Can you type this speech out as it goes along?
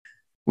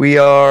We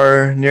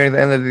are nearing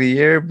the end of the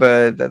year,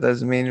 but that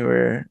doesn't mean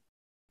we're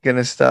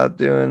gonna stop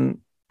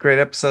doing great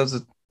episodes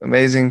with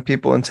amazing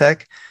people in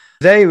tech.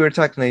 Today we're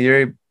talking to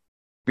Yuri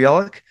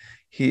Bialik.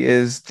 He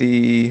is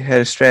the head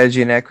of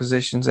strategy and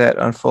acquisitions at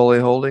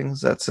Onfolio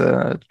Holdings. That's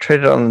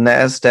traded on the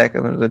Nasdaq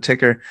under the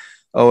ticker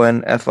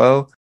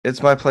ONFO.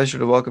 It's my pleasure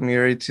to welcome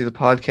Yuri to the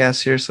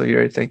podcast here. So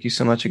Yuri, thank you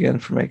so much again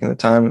for making the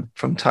time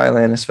from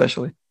Thailand,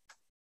 especially.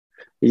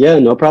 Yeah,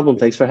 no problem.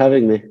 Thanks for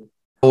having me.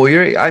 Well,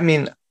 Yuri,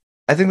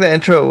 I think the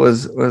intro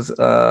was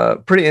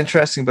pretty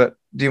interesting, but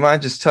do you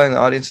mind just telling the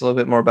audience a little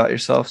bit more about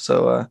yourself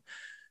so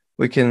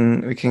we can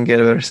get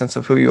a better sense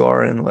of who you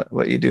are and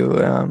what you do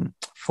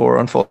for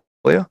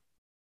Onfolio?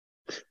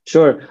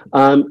 Sure.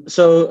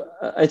 So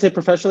I'd say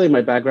professionally,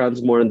 my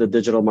background's more in the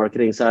digital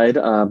marketing side.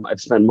 I've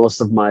spent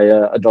most of my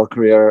adult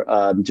career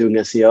doing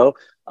SEO.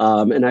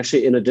 And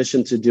actually, in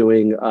addition to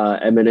doing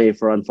M&A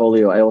for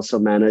Onfolio, I also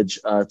manage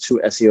two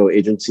SEO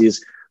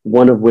agencies,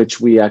 one of which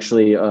we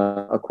actually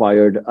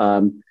acquired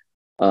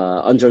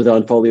under the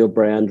Onfolio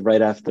brand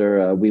right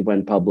after we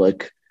went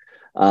public.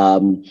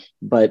 Yeah,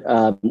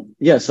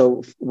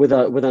 so with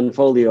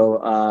Onfolio,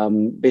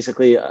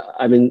 basically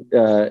I'm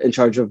in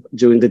charge of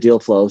doing the deal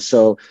flow.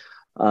 So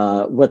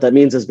what that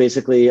means is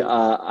basically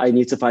I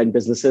need to find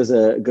businesses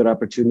good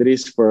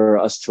opportunities for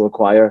us to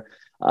acquire.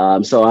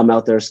 So I'm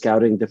out there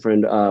scouting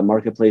different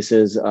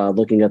marketplaces,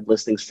 looking at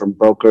listings from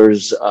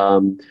brokers.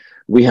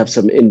 We have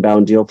some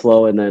inbound deal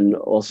flow, and then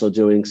also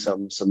doing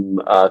some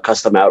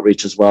custom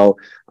outreach as well,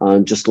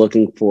 just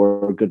looking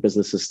for good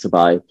businesses to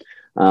buy.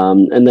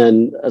 And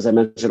then, as I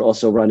mentioned,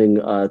 also running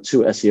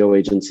two SEO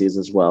agencies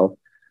as well.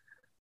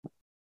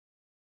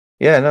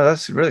 Yeah, no,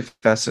 that's really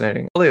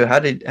fascinating. How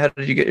did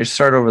you get your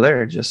start over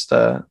there? Just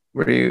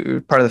were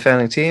you part of the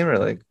founding team, or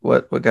like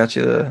what got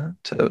you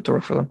to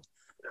work for them?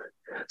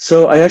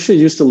 So I actually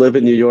used to live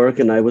in New York,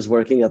 and I was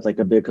working at like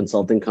a big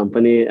consulting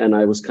company, and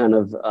I was kind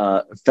of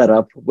fed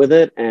up with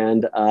it,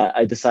 and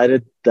I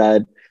decided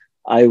that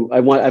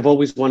I've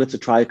always wanted to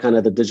try kind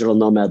of the digital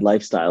nomad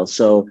lifestyle.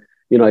 So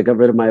I got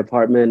rid of my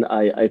apartment,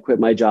 I quit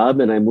my job,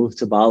 and I moved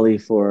to Bali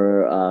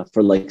for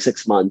like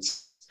 6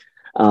 months.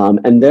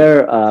 And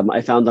there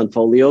I found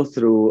Onfolio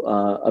through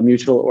a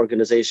mutual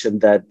organization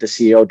that the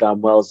CEO,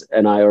 Dom Wells,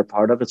 and I are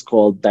part of. It's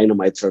called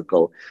Dynamite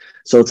Circle.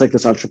 So it's like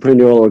this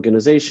entrepreneurial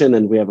organization,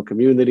 and we have a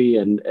community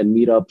and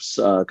meetups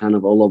kind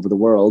of all over the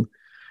world.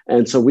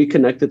 And so we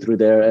connected through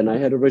there. And I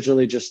had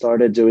originally just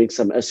started doing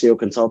some SEO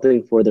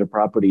consulting for their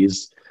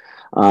properties.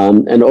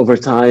 And over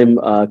time,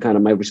 kind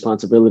of my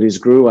responsibilities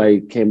grew.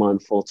 I came on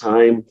full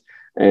time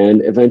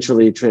and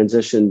eventually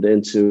transitioned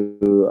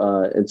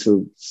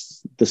into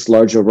this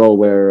larger role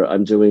where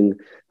I'm doing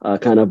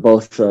kind of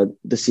both the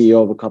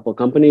CEO of a couple of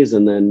companies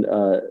and then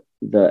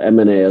the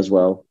M&A as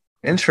well.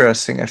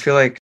 Interesting. I feel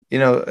like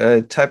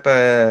a type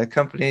of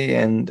company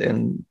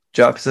and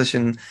job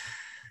position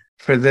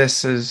for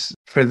this is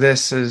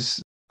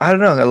I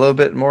don't know, a little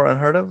bit more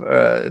unheard of.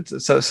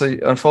 So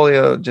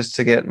Onfolio, just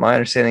to get my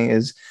understanding,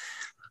 is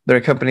they're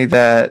a company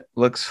that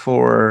looks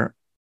for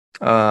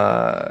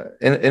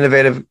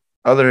innovative,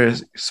 other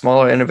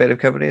smaller innovative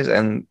companies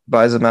and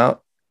buys them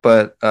out.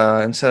 But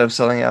instead of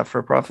selling out for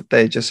a profit,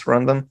 they just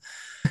run them.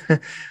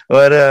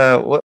 What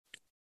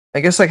I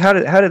guess, like, how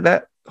did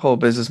that whole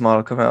business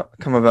model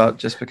come about?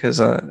 Just because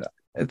I'm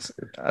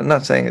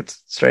not saying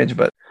it's strange,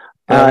 but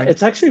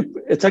it's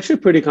actually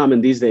pretty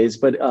common these days.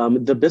 But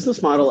the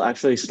business model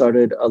actually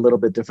started a little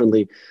bit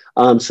differently.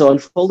 So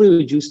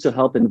Onfolio used to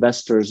help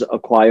investors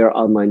acquire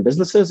online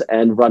businesses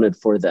and run it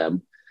for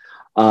them.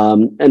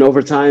 And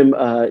over time,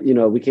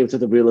 we came to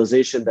the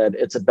realization that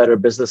it's a better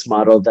business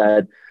model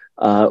that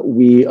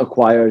we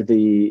acquire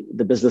the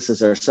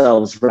businesses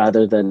ourselves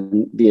rather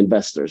than the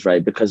investors,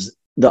 right? Because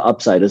the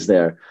upside is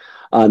there.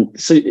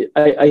 So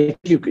I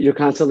think you're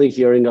constantly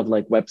hearing of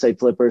like website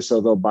flippers.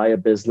 So they'll buy a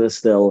business,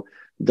 they'll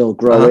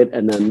grow it,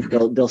 and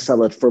then they'll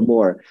sell it for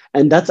more.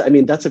 And that's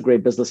a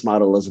great business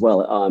model as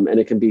well. And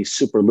it can be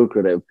super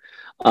lucrative.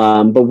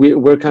 But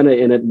we're kind of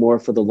in it more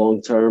for the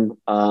long term.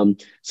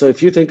 So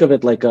if you think of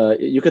it like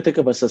you could think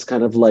of us as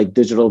kind of like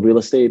digital real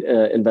estate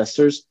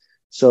investors.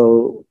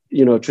 So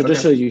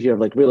traditionally you hear of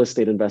like real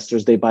estate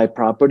investors, they buy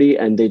property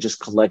and they just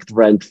collect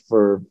rent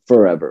for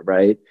forever,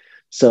 right?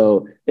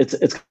 So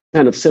it's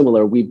kind of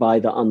similar. We buy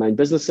the online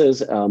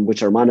businesses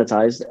which are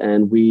monetized,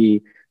 and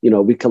we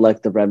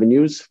collect the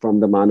revenues from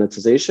the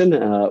monetization.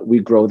 We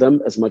grow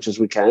them as much as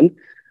we can.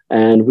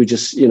 And we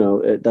just,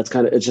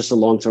 it's just a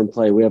long-term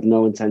play. We have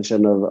no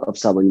intention of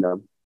selling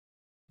them.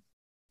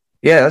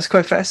 Yeah, that's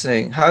quite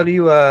fascinating. How do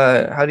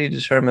you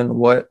determine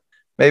what,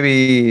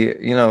 maybe,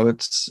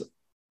 it's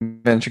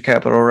venture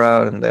capital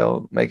route and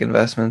they'll make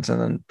investments, and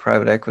then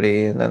private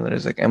equity, and then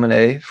there's like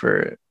M&A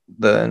for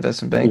the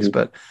investment banks. Mm-hmm.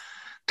 But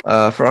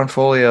for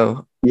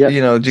Onfolio, Yeah. do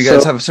you So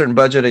guys have a certain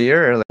budget a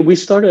year? Or like, we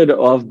started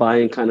off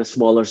buying kind of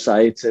smaller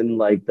sites in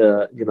like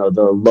the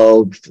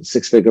low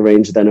six-figure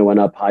range. Then it went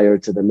up higher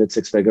to the mid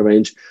six-figure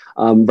range.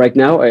 Right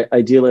now,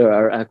 ideally,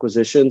 our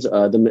acquisitions,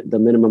 the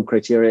minimum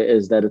criteria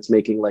is that it's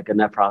making like a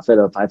net profit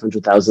of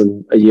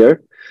 500,000 a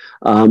year.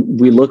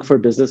 We look for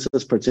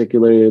businesses,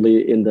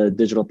 particularly in the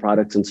digital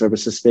products and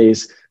services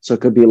space. So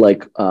it could be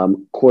like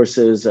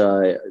courses,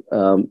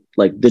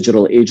 like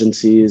digital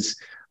agencies,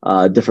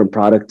 different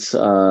products,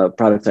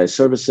 productized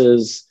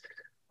services.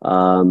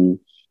 Um,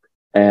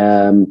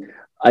 and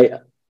I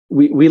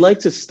we like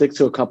to stick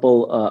to a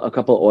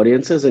couple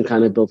audiences and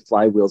kind of build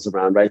flywheels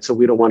around, right? So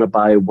we don't want to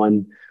buy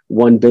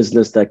one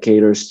business that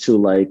caters to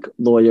like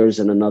lawyers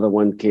and another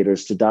one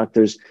caters to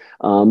doctors.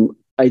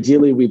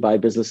 Ideally, we buy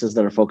businesses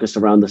that are focused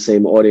around the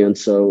same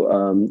audience, so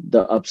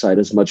the upside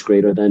is much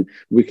greater. Than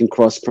we can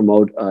cross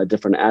promote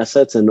different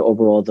assets, and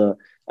overall the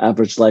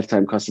average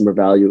lifetime customer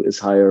value is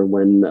higher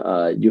when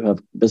you have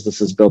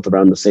businesses built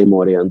around the same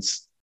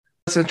audience.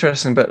 that's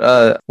interesting.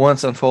 But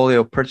once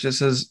Onfolio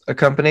purchases a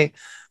company,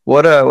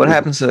 what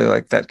happens to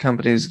like that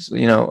company's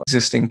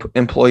existing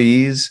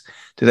employees?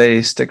 Do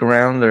they stick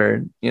around,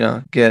 or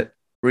get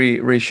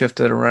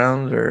reshifted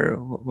around, or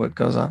what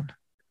goes on?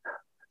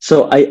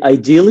 So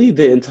ideally,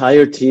 the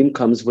entire team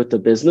comes with the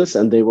business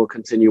and they will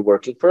continue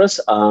working for us.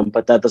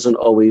 But that doesn't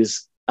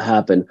always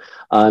happen.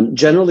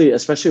 Generally,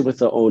 especially with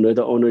the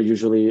owner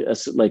usually,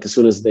 as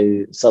soon as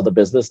they sell the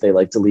business, they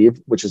like to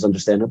leave, which is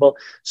understandable.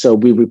 So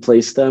we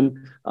replace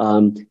them.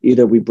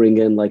 Either we bring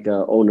in like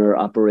a owner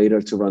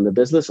operator to run the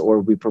business, or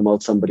we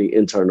promote somebody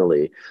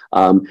internally.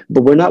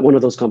 But we're not one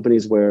of those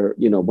companies where,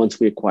 once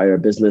we acquire a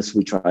business,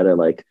 we try to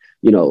like,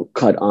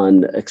 cut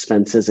on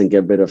expenses and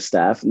get rid of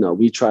staff. No,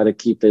 we try to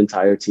keep the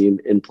entire team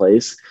in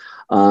place.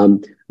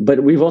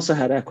 But we've also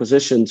had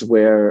acquisitions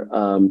where,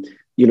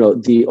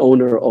 the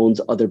owner owns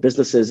other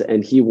businesses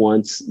and he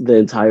wants the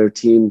entire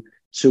team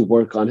to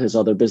work on his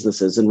other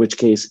businesses, in which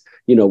case,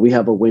 we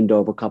have a window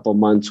of a couple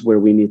months where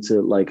we need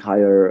to like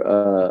hire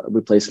a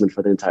replacement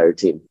for the entire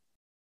team.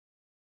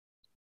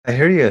 I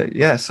hear you.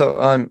 Yeah. So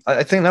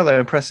I think another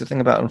impressive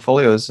thing about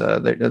Onfolio is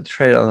they're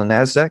traded on the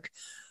Nasdaq,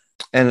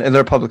 and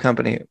they're a public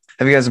company.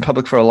 Have you guys been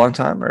public for a long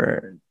time,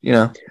 or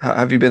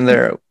have you been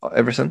there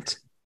ever since?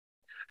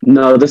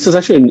 No, this is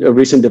actually a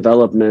recent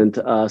development.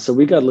 So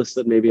we got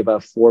listed maybe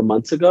about 4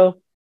 months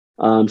ago.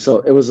 So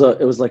it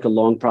was like a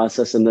long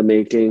process in the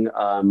making,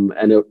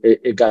 and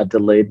it got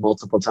delayed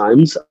multiple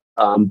times.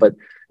 But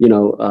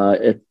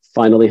it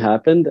finally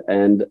happened,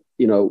 and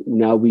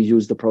now we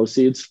use the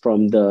proceeds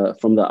from the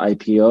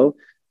IPO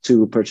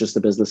to purchase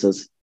the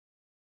businesses.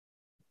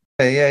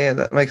 Yeah,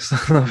 that makes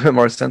a little bit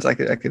more sense. I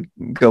could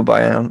go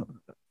buy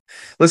on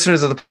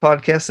listeners of the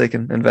podcast. They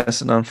can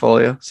invest in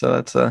Onfolio, so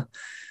that's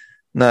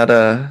not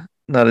a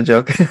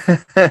joke,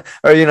 or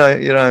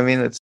what I mean.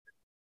 It's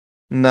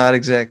not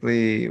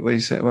exactly what you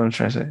say. What I'm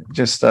trying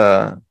to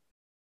say.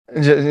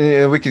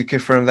 Yeah, we could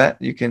confirm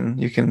that. You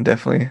can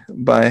definitely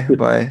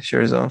buy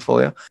shares of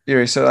Onfolio.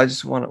 Yuri, so I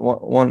just want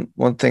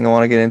one thing I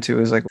want to get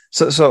into is like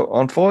so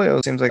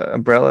Onfolio seems like an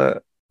umbrella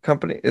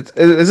company. Is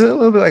it a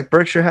little bit like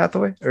Berkshire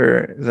Hathaway,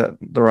 or is that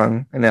the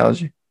wrong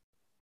analogy?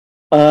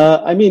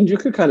 I mean, you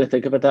could kind of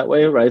think of it that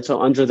way, right?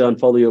 So under the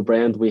Unfolio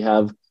brand, we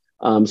have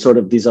sort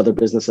of these other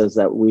businesses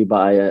that we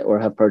buy or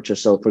have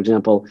purchased. So, for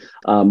example,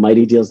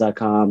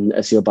 mightydeals.com,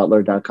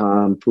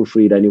 SEObutler.com,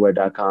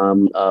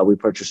 proofreadanywhere.com. We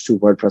purchased 2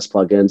 WordPress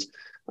plugins.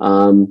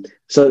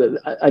 So,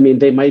 I mean,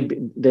 they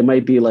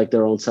might be like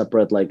their own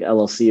separate like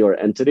LLC or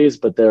entities,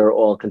 but they're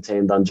all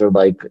contained under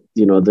like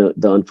the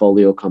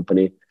Unfolio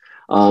company.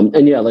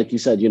 And yeah, like you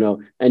said,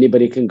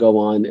 anybody can go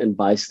on and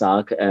buy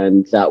stock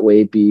and that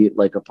way be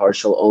like a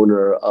partial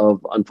owner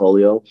of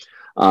Unfolio.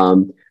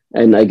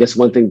 And I guess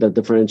one thing that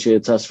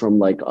differentiates us from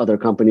like other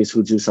companies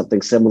who do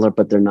something similar,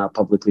 but they're not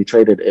publicly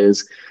traded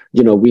is,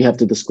 we have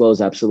to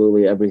disclose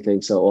absolutely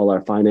everything. So all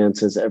our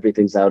finances,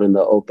 everything's out in the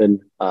open.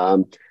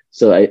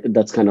 So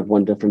that's kind of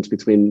one difference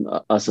between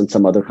us and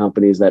some other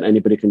companies, that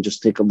anybody can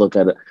just take a look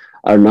at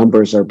our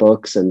numbers, our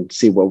books, and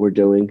see what we're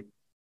doing.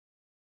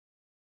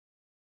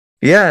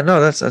 Yeah,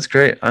 no, that's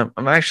great. I'm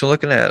actually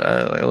looking at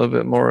like a little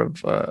bit more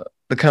of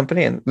the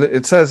company, and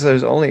it says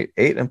there's only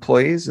 8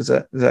 employees. Is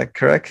that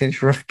correct? Can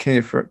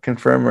you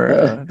confirm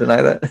or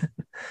deny that?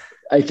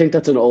 I think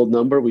that's an old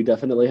number. We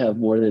definitely have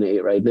more than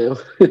 8 right now.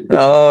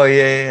 Oh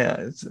yeah.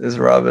 It's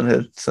Robin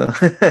Hood. So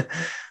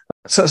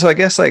so I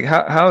guess like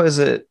how is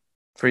it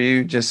for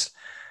you just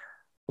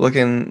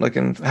looking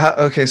how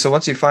okay, so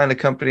once you find a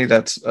company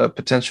that's a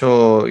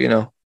potential,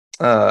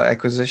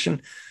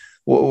 acquisition,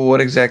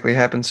 what exactly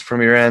happens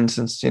from your end,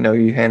 since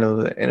you handle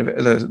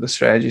the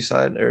strategy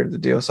side or the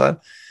deal side?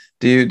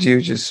 Do you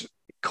just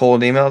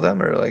cold email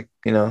them, or like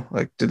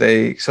do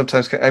they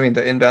sometimes, I mean,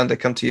 the inbound, they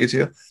come to you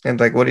too, and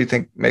like what do you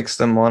think makes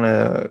them want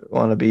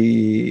to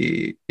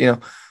be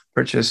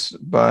purchased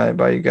by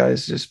you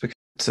guys, just because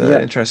it's an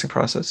Yeah. interesting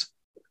process?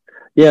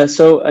 Yeah,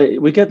 so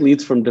we get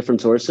leads from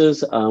different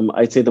sources.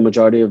 I'd say the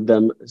majority of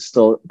them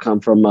still come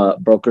from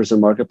brokers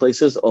and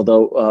marketplaces,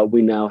 although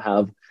we now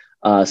have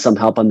some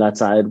help on that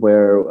side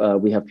where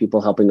we have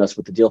people helping us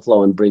with the deal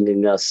flow and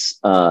bringing us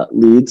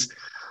leads.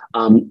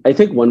 I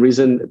think one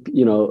reason,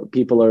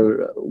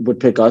 people would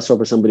pick us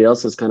over somebody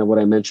else is kind of what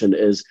I mentioned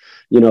is,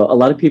 a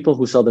lot of people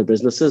who sell their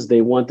businesses,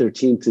 they want their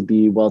team to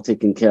be well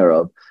taken care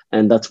of.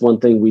 And that's one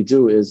thing we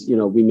do is,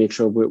 we make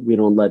sure we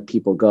don't let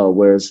people go.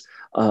 Whereas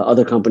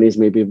other companies,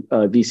 maybe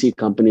VC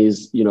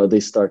companies, they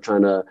start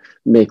trying to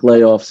make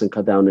layoffs and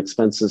cut down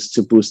expenses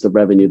to boost the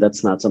revenue.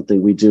 That's not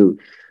something we do.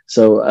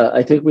 So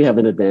I think we have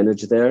an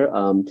advantage there.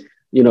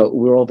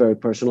 We're all very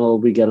personal.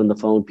 We get on the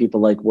phone.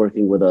 People like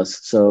working with us.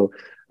 So,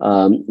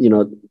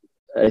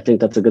 I think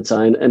that's a good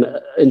sign. And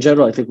in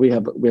general, I think we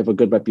have a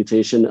good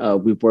reputation.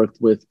 We've worked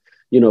with,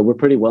 we're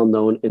pretty well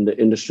known in the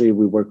industry.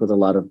 We work with a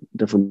lot of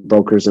different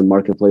brokers and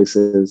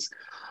marketplaces.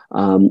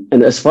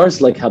 And as far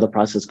as like how the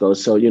process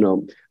goes, so,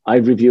 I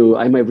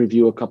might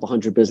review a couple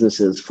hundred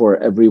businesses for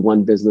every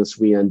one business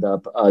we end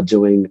up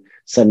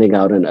sending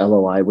out an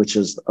LOI, which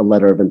is a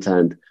letter of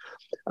intent.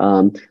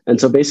 And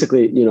so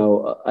basically,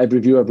 I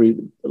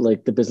review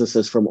the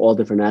businesses from all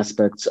different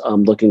aspects,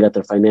 looking at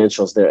their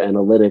financials, their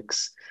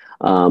analytics,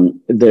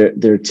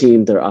 their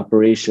team, their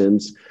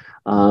operations.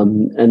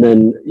 And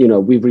then,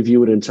 we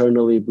review it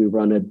internally, we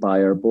run it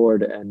by our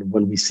board. And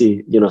when we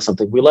see,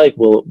 something we like,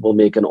 we'll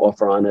make an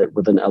offer on it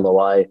with an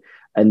LOI.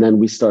 And then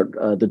we start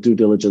the due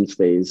diligence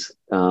phase.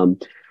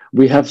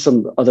 We have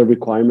some other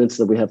requirements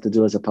that we have to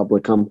do as a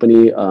public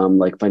company,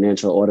 like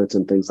financial audits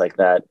and things like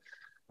that.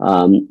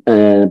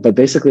 But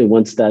basically,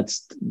 once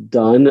that's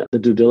done, the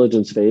due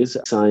diligence phase,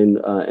 sign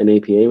an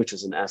APA, which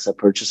is an asset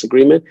purchase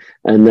agreement.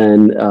 And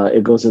then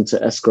it goes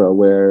into escrow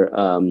where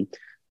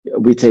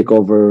we take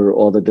over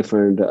all the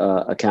different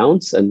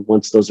accounts. And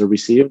once those are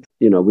received,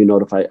 we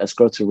notify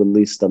escrow to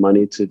release the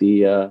money to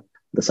the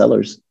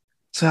sellers.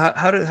 So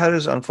how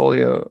does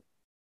Onfolio,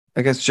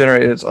 I guess,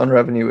 generate its own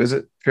revenue? Is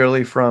it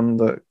purely from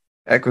the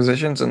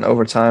acquisitions and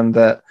over time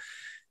that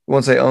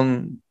once they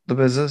own the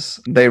business,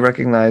 they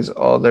recognize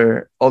all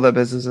that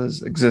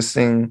business's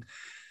existing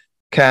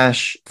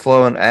cash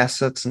flow and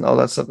assets and all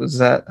that stuff? Is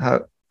that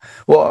how?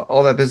 Well,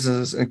 all that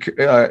business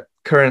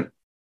current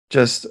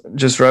just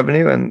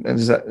revenue,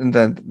 and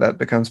then that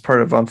becomes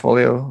part of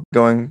Onfolio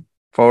going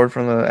forward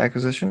from the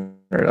acquisition,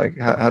 or like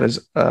how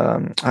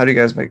do you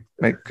guys make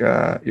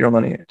your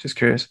money? Just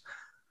curious.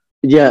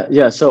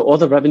 Yeah. So all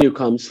the revenue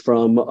comes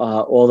from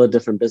all the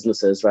different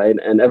businesses, right?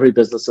 And every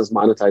business is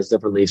monetized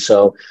differently.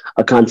 So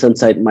a content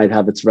site might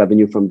have its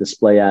revenue from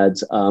display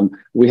ads.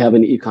 We have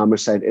an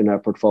e-commerce site in our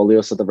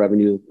portfolio, so the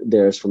revenue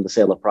there is from the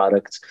sale of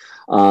products.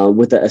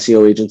 With the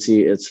SEO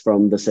agency, it's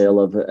from the sale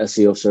of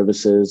SEO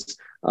services,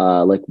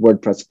 like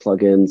WordPress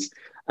plugins.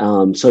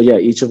 So yeah,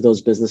 each of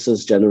those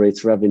businesses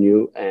generates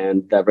revenue,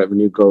 and that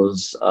revenue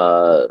goes,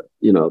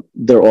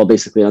 they're all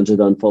basically under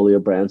the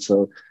Onfolio brand.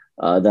 So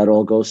that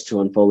all goes to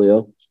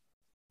Onfolio.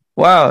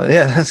 Wow,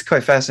 yeah, that's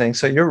quite fascinating.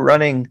 So you're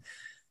running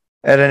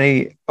you're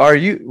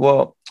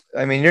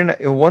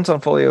not, once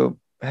Onfolio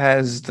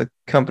has the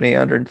company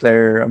under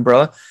their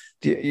umbrella,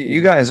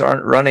 you guys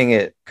aren't running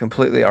it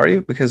completely, are you?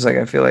 Because like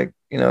I feel like,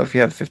 if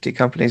you have 50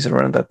 companies to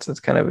run,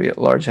 that's kind of a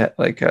large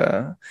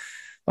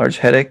large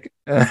headache.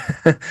 I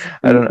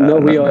don't know.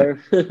 No, we are.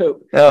 Oh.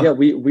 Yeah,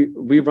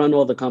 we run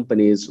all the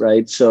companies,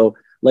 right? So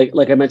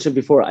like I mentioned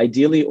before,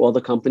 ideally all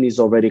the companies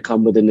already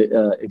come within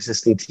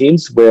existing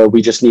teams where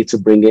we just need to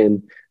bring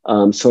in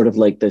sort of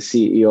like the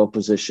CEO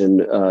position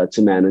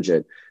to manage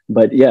it.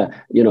 But yeah,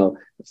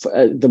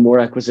 the more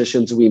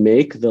acquisitions we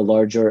make, the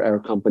larger our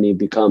company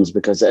becomes,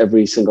 because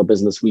every single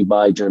business we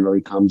buy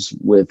generally comes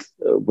with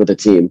a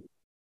team.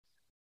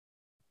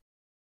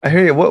 I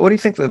hear you. What do you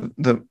think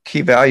the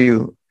key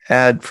value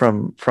add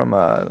from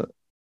the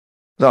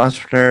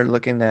entrepreneur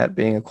looking at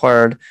being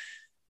acquired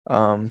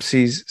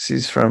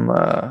sees from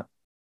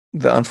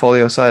the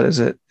Onfolio side?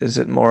 Is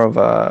it more of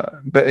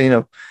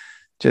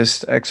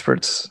just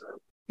experts,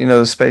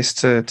 the space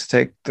to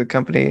take the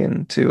company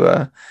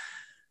into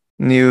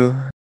new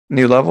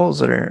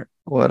levels, or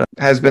what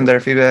has been their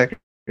feedback?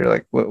 You're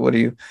like, what do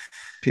you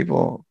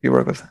people you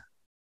work with?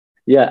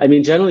 Yeah, I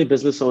mean, generally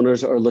business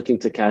owners are looking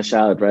to cash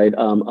out, right?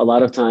 A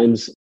lot of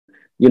times,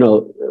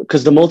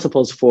 because the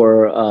multiples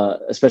for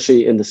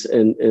especially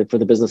for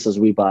the businesses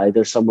we buy,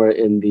 they're somewhere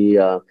in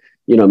the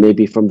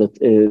maybe from the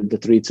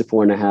 3 to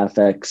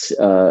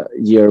 4.5x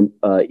year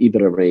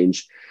EBITDA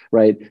range,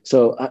 right?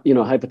 So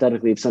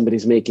hypothetically, if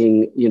somebody's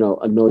making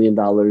 $1 million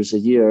a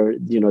year,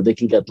 they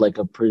can get like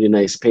a pretty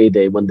nice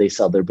payday when they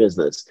sell their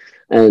business.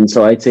 And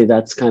so I'd say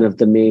that's kind of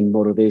the main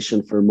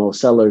motivation for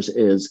most sellers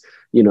is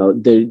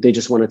they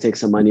just want to take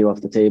some money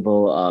off the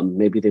table.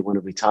 Maybe they want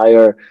to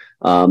retire.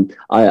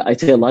 I'd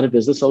say a lot of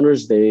business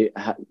owners, they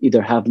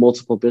either have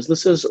multiple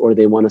businesses or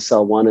they want to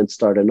sell one and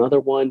start another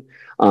one,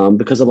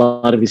 because a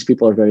lot of these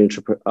people are very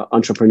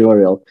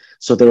entrepreneurial.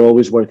 So they're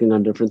always working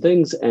on different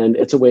things. And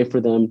it's a way for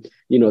them,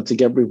 to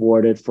get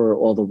rewarded for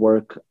all the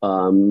work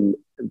and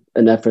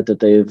effort that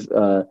they've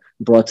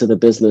brought to the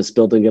business,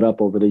 building it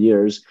up over the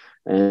years.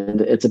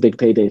 And it's a big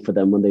payday for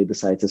them when they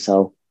decide to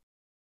sell.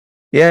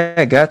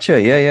 Yeah,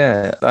 gotcha.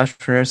 Yeah. The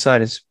entrepreneur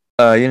side is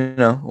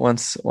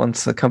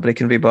once a company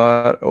can be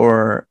bought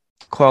or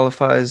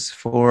qualifies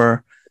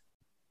for,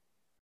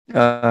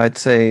 I'd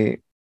say,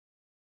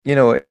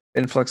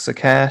 influx of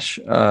cash,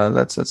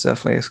 that's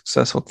definitely a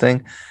successful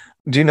thing.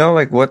 Do you know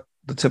like what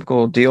the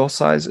typical deal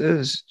size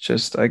is?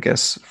 Just I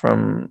guess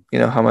from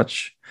how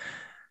much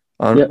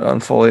Yeah. on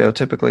Folio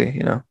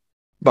typically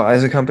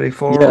buys a company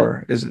for, Yeah.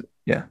 or is it?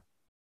 Yeah.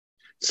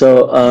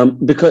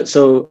 Because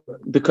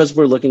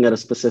we're looking at a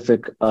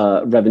specific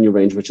revenue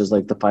range, which is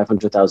like the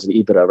 500,000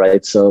 EBITDA,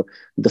 right? So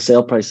the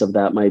sale price of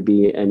that might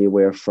be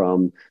anywhere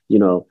from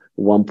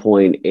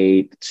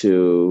 1.8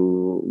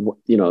 to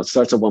it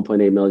starts at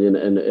 1.8 million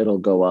and it'll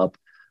go up.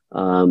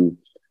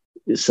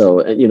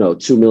 So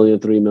 2 million,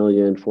 3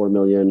 million, 4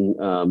 million.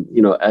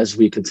 As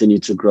we continue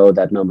to grow,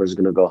 that number is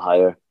going to go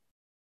higher.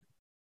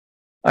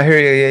 I hear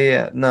you.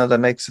 Yeah. No, that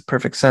makes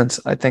perfect sense.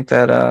 I think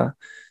that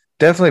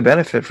definitely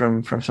benefit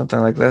from something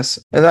like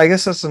this. And I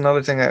guess that's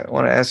another thing I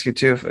want to ask you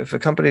too. If a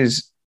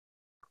company's,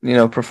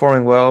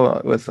 performing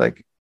well with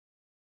like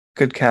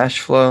good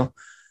cash flow,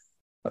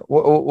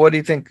 what do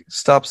you think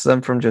stops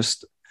them from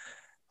just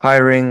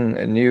hiring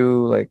a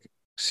new like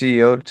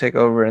CEO to take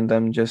over and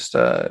them just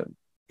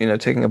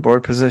taking a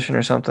board position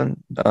or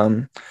something?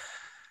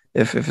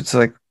 If it's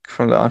like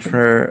from the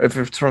entrepreneur, if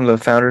it's from the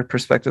founder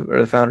perspective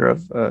or the founder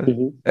of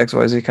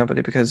XYZ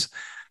company, because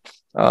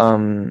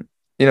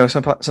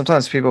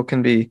sometimes people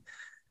can be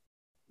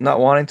not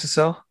wanting to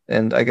sell,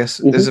 and I guess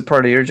is it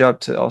part of your job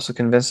to also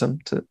convince them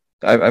to?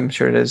 I'm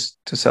sure it is,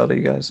 to sell to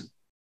you guys.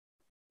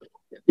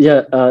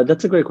 Yeah,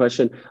 that's a great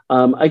question.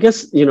 I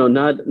guess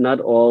not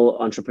all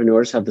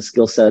entrepreneurs have the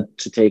skill set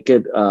to take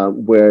it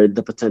where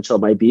the potential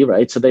might be,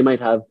 right? So they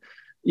might have,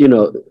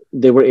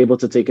 they were able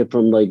to take it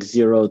from like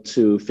 0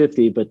 to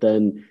 50, but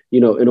then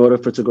in order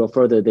for it to go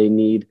further, they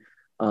need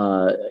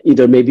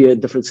either maybe a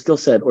different skill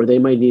set, or they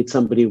might need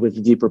somebody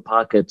with deeper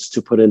pockets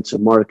to put into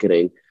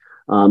marketing.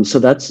 So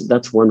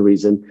that's one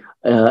reason.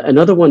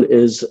 Another one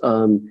is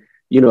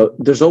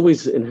there's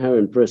always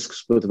inherent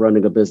risks with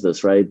running a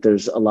business, right?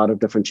 There's a lot of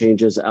different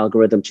changes,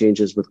 algorithm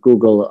changes with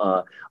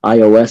Google,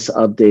 iOS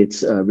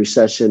updates,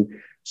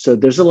 recession. So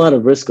there's a lot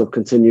of risk of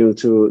continuing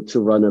to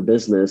run a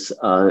business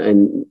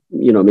and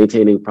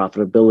maintaining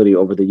profitability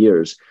over the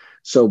years.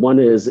 So one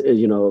is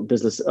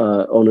business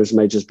owners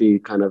might just be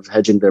kind of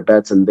hedging their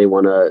bets, and they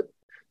want to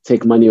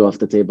take money off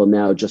the table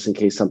now just in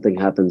case something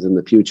happens in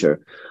the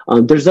future.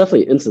 There's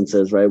definitely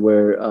instances, right,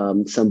 where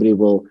somebody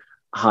will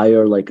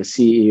hire like a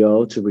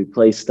CEO to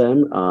replace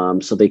them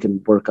so they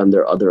can work on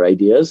their other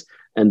ideas,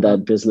 and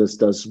that business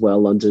does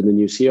well under the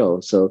new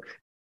CEO. So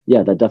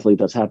yeah, that definitely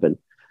does happen.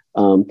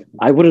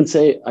 I wouldn't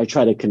say I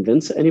try to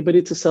convince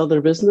anybody to sell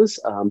their business.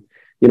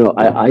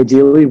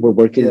 Ideally we're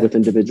working with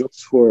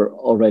individuals who are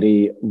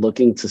already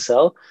looking to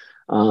sell,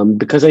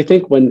 because I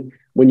think when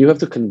you have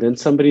to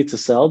convince somebody to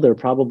sell,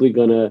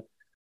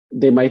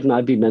 they might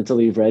not be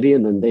mentally ready,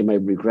 and then they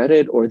might regret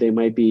it, or they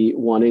might be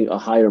wanting a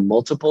higher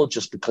multiple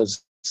just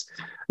because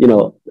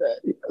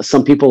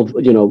some people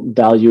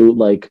value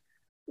like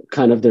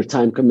kind of their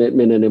time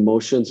commitment and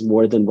emotions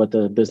more than what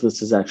the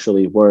business is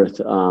actually worth,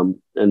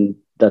 and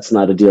that's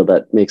not a deal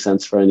that makes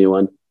sense for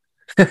anyone.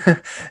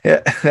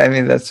 Yeah, I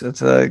mean that's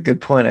a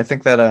good point. I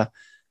think that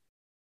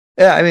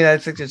I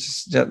think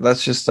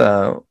that's just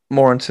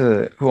more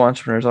into who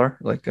entrepreneurs are.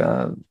 Like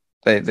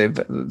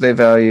they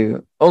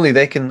value, only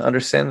they can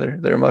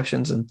understand their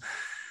emotions and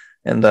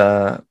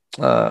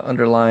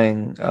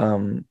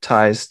underlying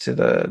ties to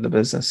the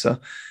business. So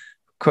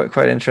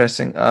quite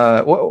interesting.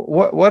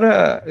 What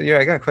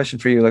I got a question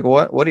for you. Like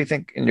what do you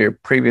think in your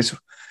previous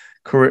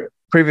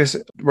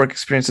work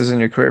experiences in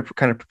your career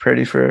kind of prepared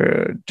you for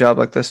a job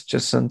like this?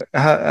 Just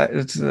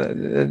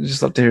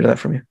just love to hear that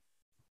from you.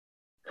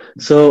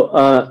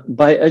 So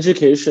by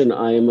education,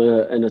 I'm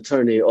an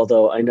attorney,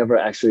 although I never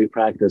actually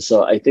practiced.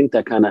 So I think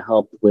that kind of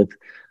helped with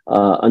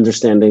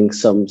understanding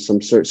some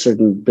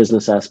certain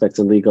business aspects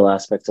and legal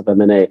aspects of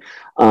M&A.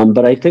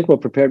 But I think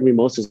what prepared me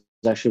most is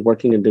actually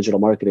working in digital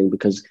marketing,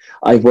 because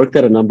I've worked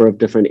at a number of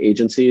different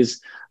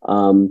agencies.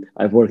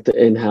 I've worked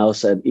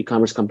in-house at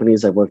e-commerce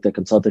companies. I've worked at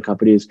consulting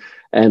companies.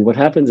 And what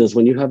happens is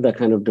when you have that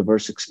kind of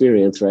diverse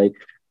experience, right,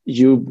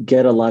 you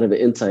get a lot of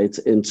insights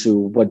into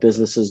what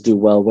businesses do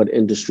well, what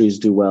industries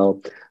do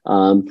well.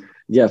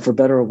 For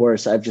better or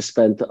worse, I've just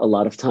spent a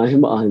lot of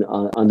time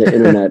on the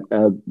internet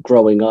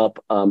growing up,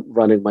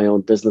 running my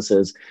own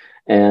businesses.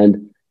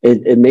 And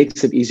it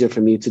makes it easier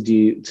for me to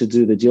do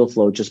the deal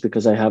flow, just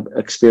because I have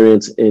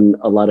experience in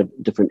a lot of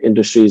different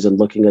industries and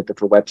looking at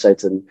different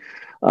websites and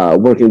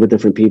working with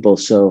different people.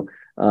 So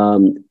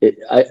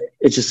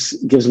it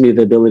just gives me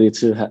the ability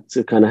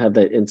to kind of have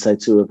that insight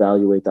to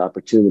evaluate the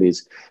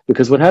opportunities.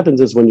 Because what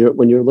happens is when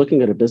you're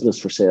looking at a business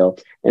for sale,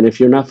 and if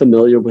you're not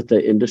familiar with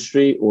the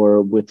industry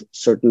or with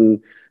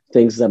certain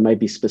things that might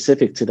be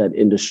specific to that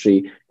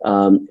industry,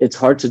 it's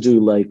hard to do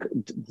like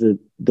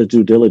the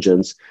due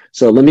diligence.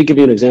 So let me give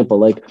you an example.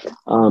 Like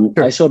sure.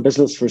 I saw a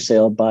business for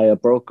sale by a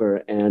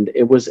broker, and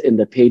it was in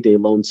the payday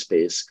loan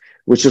space,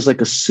 which is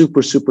like a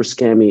super, super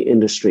scammy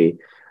industry.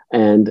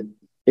 And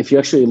if you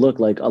actually look,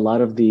 like a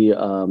lot of the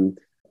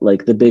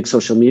like the big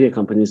social media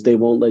companies, they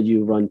won't let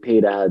you run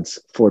paid ads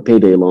for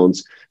payday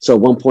loans. So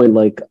at one point,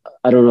 like,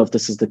 I don't know if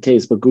this is the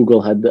case, but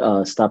Google had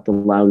stopped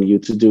allowing you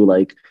to do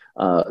like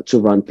to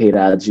run paid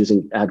ads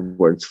using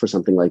AdWords for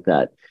something like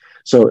that.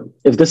 So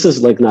if this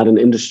is like not an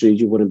industry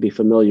you wouldn't be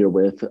familiar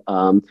with,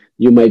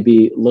 you might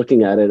be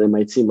looking at it and it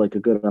might seem like a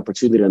good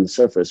opportunity on the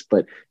surface,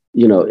 but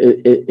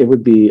it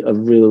would be a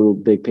real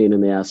big pain in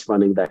the ass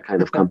running that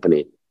kind of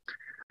company.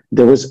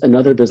 There was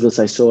another business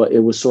I saw. It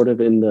was sort of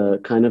in the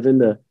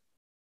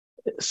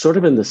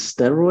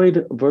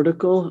steroid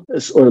vertical,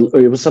 or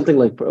it was something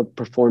like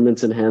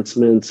performance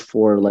enhancements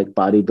for like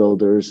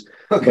bodybuilders.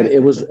 Okay. But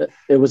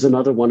it was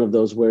another one of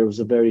those where it was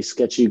a very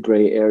sketchy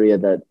gray area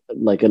that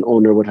like an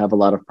owner would have a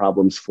lot of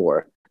problems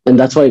for. And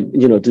that's why,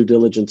 due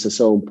diligence is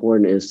so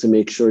important, is to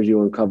make sure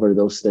you uncover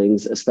those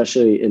things,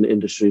 especially in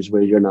industries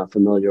where you're not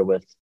familiar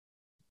with.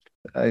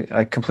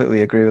 I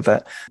completely agree with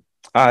that.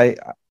 I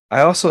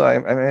also, I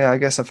mean, I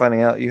guess I'm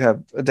finding out you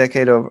have a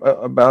decade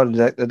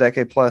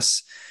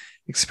plus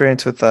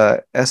experience with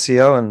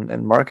SEO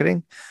and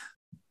marketing.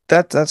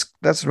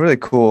 That's really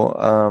cool.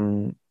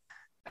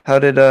 How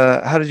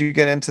did you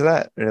get into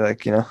that? Or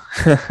like,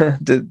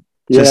 did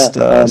just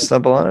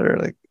stumble on it, or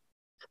like?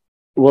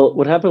 Well,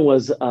 what happened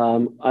was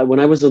when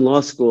I was in law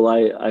school,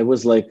 I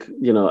was like,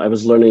 I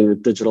was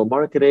learning digital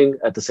marketing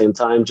at the same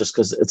time, just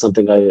because it's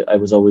something I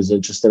was always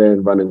interested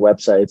in, running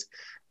websites.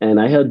 And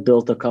I had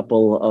built a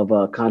couple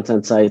of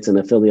content sites and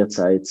affiliate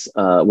sites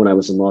when I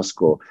was in law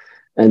school.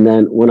 And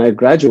then when I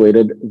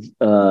graduated,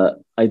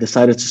 I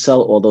decided to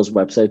sell all those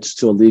websites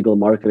to a legal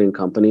marketing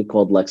company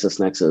called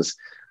LexisNexis.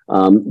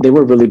 They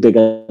were really big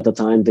at the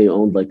time. They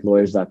owned like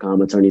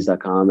lawyers.com,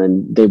 attorneys.com,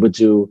 and they would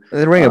do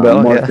ring a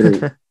bell,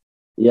 marketing.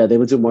 Yeah, they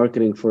would do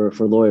marketing for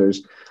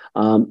lawyers.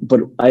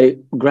 But I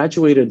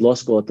graduated law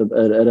school at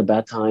a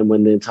bad time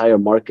when the entire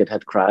market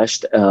had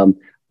crashed.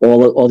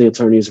 All the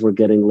attorneys were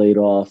getting laid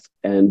off,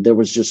 and there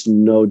was just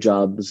no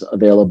jobs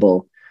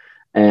available.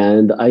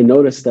 And I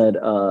noticed that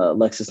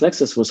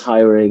LexisNexis was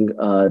hiring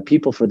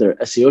people for their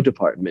SEO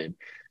department,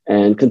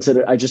 and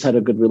I just had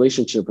a good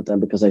relationship with them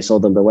because I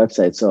sold them their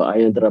website. So I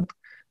ended up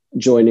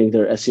joining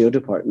their SEO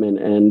department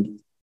and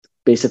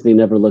basically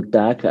never looked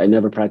back. I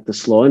never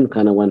practiced law and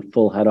kind of went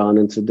full head on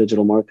into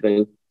digital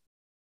marketing.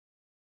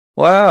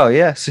 Wow,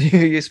 yeah. So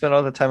you spent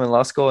all the time in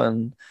law school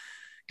and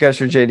got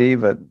your JD,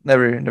 but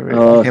never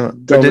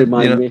don't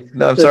remind me.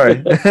 No, I'm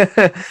sorry.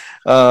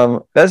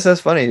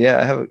 That's funny. Yeah,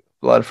 I have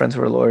a lot of friends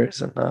who are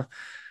lawyers, and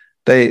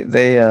they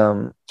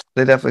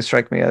definitely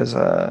strike me as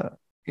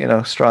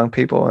strong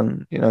people,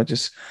 and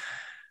just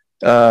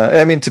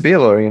I mean, to be a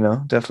lawyer,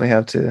 definitely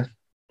have to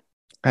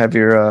have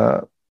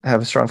your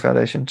have a strong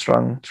foundation,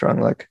 strong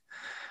like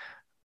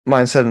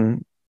mindset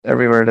and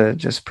everywhere to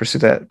just pursue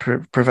that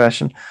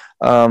profession.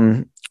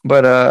 But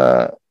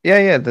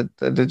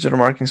the digital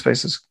marketing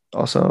space is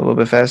also a little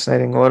bit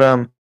fascinating. What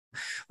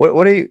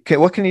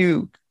can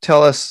you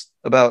tell us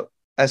about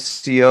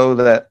SEO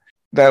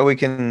that we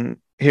can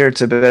hear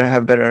to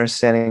have better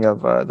understanding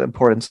of the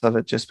importance of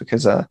it? Just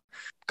because a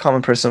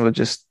common person would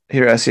just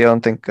hear SEO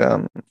and think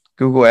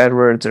Google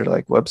AdWords or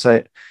like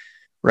website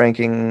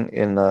ranking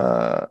in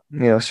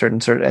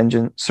certain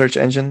search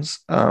engines.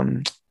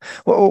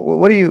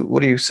 What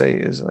do you say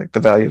is like the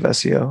value of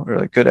SEO or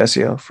like good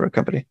SEO for a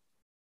company?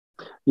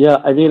 Yeah,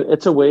 I mean,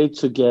 it's a way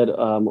to get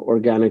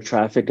organic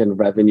traffic and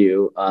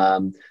revenue.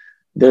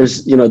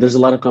 There's a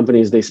lot of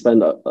companies, they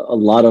spend a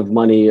lot of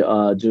money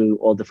doing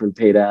all different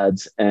paid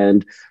ads,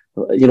 and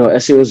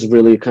SEO is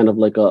really kind of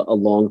like a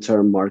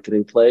long-term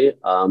marketing play,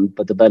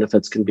 but the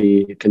benefits can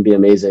be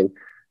amazing.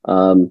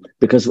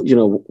 Because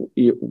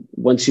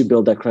once you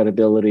build that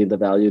credibility, the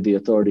value, the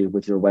authority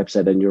with your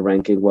website, and you're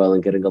ranking well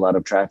and getting a lot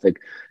of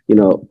traffic,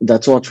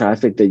 that's all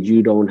traffic that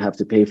you don't have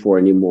to pay for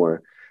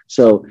anymore.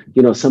 So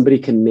somebody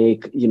can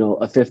make a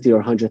 $50,000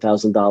 or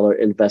 $100,000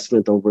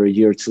 investment over a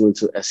year or two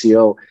into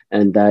SEO,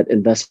 and that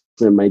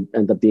investment might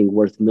end up being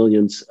worth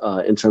millions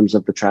in terms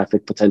of the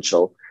traffic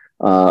potential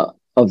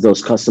of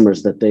those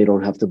customers that they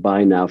don't have to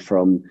buy now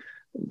from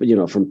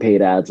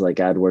paid ads like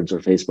AdWords or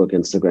Facebook,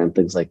 Instagram,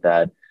 things like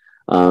that.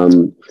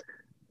 And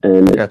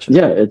gotcha.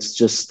 Yeah, it's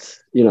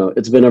just,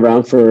 it's been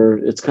around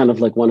it's kind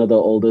of like one of the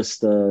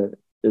oldest,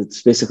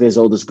 it's basically as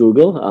old as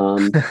Google.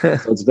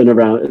 So it's been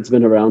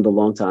around a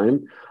long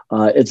time.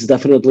 It's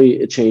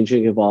definitely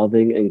changing,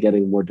 evolving, and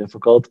getting more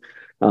difficult.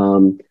 I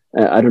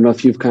don't know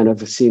if you've kind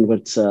of seen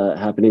what's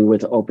happening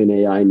with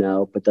OpenAI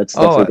now, but that's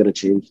definitely going to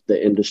change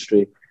the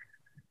industry.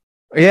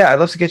 Yeah, I'd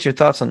love to get your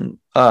thoughts on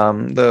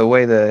the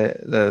way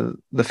the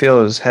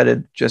field is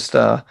headed. Just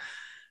I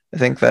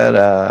think that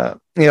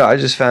I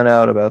just found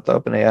out about the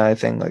OpenAI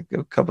thing like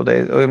a couple of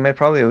days,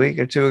 probably a week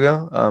or two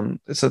ago.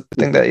 It's a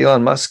thing that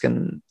Elon Musk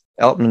and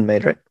Altman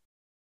made, right?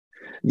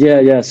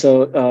 Yeah.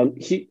 So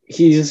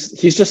he's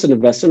just an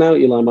investor now.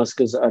 Elon Musk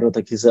I don't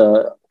think he's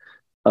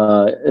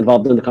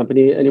involved in the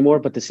company anymore,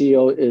 but the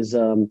CEO is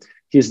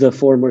he's the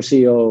former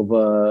CEO of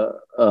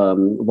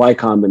Y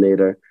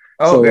Combinator.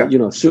 Oh, so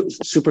yeah.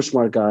 Super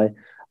smart guy.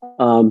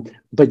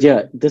 But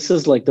yeah, this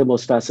is like the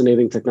most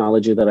fascinating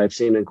technology that I've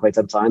seen in quite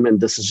some time, and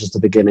this is just the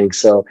beginning.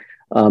 So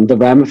the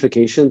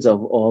ramifications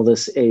of all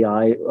this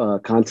AI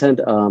content,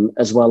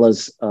 as well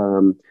as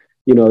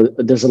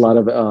there's a lot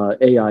of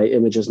AI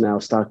images now,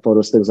 stock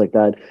photos, things like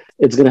that.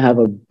 It's going to have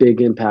a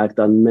big impact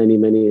on many,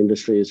 many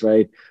industries,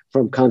 right?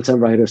 From content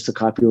writers to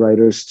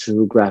copywriters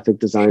to graphic Sure.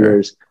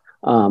 designers.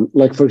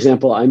 Like, for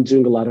example, I'm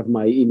doing a lot of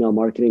my email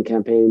marketing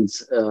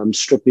campaigns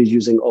strictly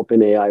using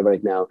OpenAI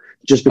right now,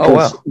 just Oh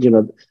because,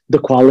 wow. the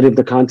quality of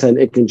the content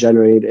it can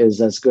generate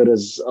is as good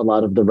as a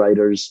lot of the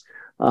writers.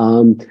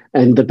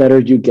 And the better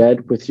you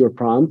get with your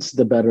prompts,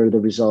 the better the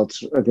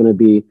results are going to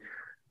be.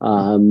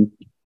 Um,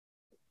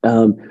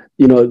 um,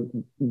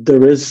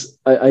 there is,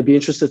 I'd be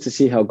interested to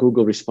see how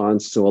Google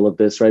responds to all of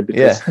this, right?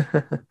 Yeah.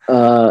 Because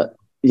uh,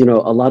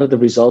 a lot of the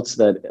results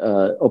that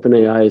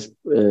OpenAI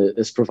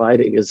is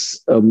providing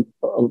is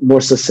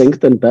more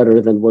succinct and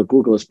better than what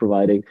Google is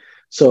providing.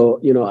 So,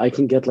 I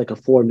can get like a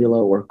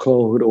formula or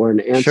code or an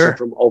answer Sure.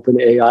 from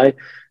OpenAI,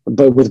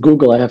 but with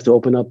Google, I have to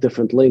open up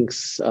different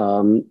links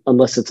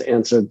unless it's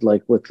answered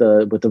like with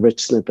a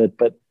rich snippet.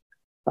 But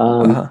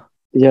um, Uh,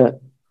 yeah,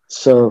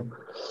 so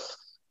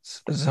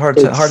it's hard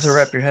to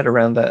wrap it's your head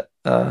around that.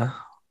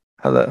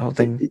 How that whole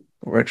thing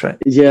works, right?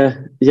 yeah,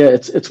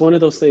 it's one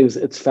of those things.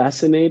 It's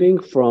fascinating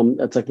from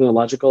a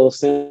technological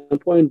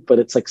standpoint, but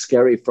it's like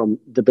scary from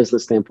the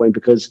business standpoint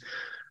because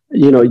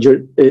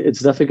it's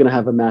definitely going to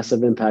have a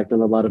massive impact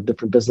on a lot of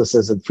different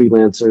businesses and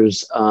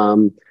freelancers.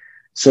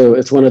 So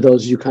it's one of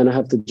those you kind of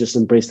have to just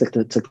embrace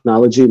the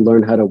technology,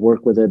 learn how to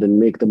work with it, and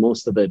make the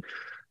most of it.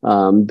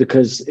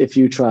 Because if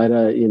you try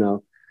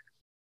to,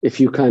 if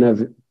you kind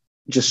of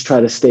just try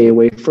to stay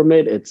away from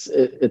it,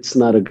 it's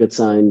not a good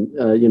sign.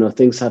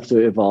 Things have to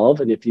evolve,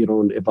 and if you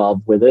don't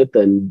evolve with it,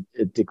 then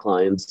it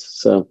declines.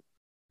 So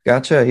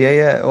Gotcha. Yeah,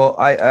 yeah. Well,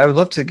 I would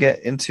love to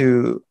get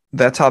into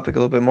that topic a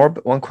little bit more,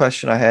 but one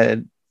question I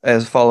had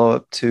as follow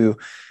up to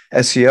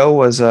SEO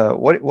was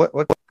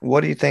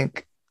what do you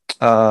think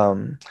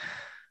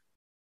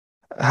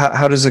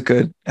how does a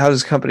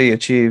company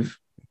achieve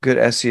good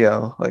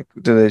SEO? Like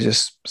do they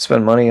just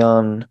spend money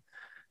on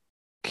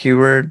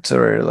keywords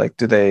or like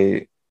do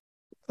they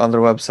on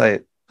their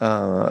website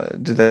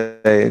do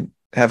they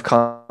have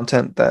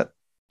content that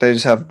they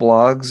just have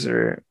blogs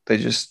or they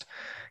just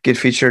get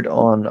featured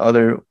on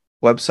other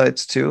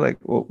websites too? Like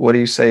what do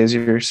you say is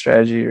your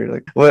strategy or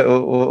like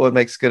what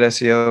makes good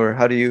SEO or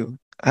how do you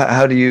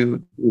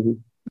mhm.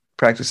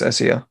 practice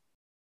SEO?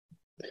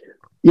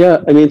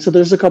 Yeah, I mean, so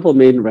there's a couple of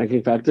main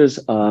ranking factors.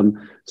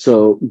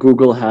 So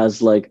Google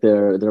has like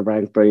their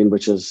rank brain,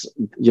 which is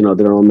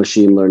their own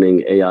machine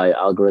learning AI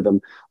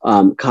algorithm.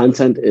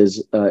 Content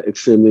is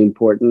extremely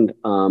important,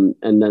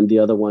 and then the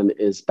other one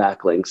is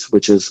backlinks,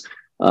 which is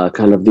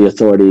kind of the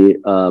authority.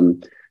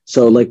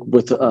 So like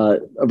with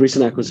a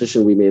recent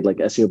acquisition we made, like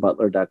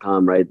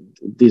SEOButler.com, right?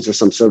 These are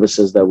some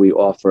services that we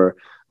offer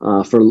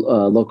for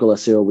local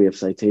SEO. We have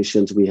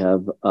citations.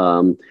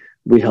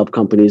 We help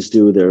companies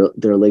do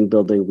their link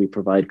building. We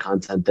provide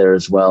content there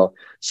as well.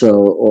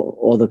 So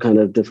all the kind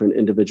of different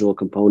individual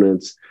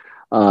components.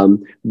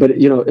 But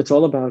it's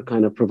all about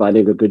kind of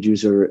providing a good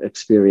user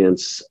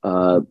experience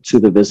to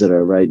the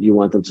visitor, right? You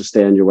want them to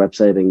stay on your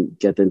website and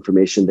get the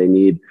information they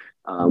need,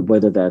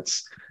 whether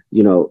that's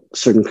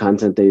certain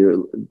content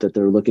that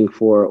they're looking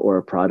for or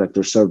a product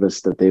or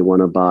service that they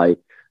want to buy.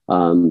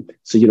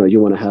 So you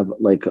want to have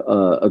like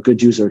a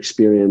good user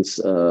experience,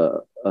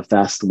 a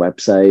fast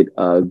website,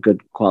 good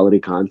quality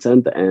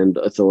content, and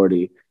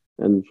authority.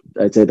 And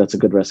I'd say that's a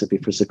good recipe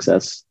for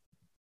success.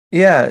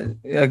 Yeah,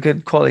 a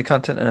good quality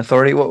content and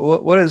authority.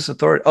 What is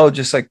authority? Oh,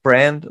 just like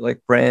brand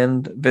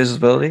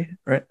visibility,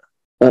 right?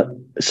 Uh,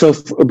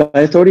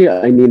 by authority,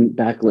 I mean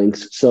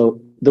backlinks.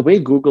 So the way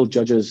Google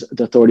judges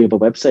the authority of a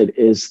website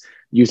is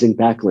using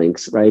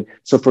backlinks, right?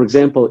 So for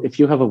example, if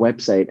you have a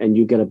website and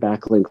you get a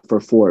backlink for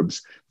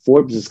Forbes,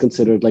 Forbes is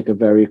considered like a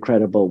very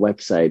credible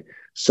website.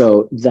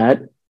 So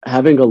that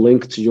having a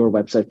link to your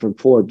website from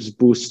Forbes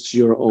boosts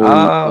your own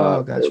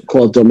Oh, gotcha.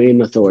 called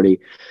domain authority.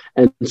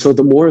 And so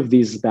the more of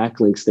these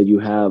backlinks that you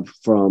have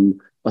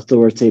from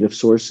authoritative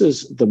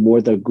sources, the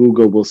more that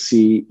Google will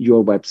see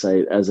your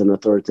website as an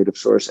authoritative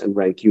source and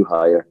rank you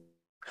higher.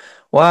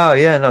 Wow,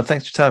 yeah, no,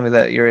 thanks for telling me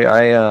that, Yuri.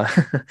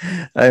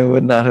 I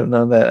would not have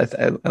known that.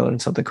 I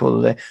learned something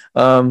cool today.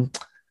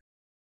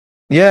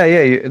 Yeah,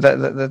 yeah,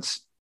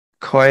 that's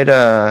quite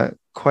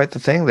the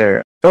thing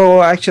there.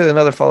 Oh, actually,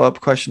 another follow-up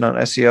question on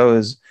SEO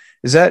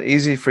is that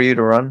easy for you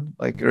to run?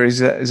 Like, or is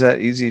that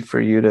easy for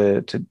you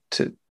to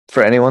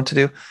for anyone to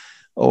do?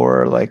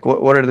 Or like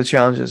what are the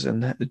challenges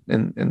in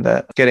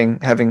that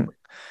having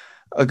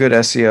a good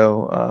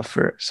SEO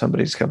for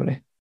somebody's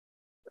company?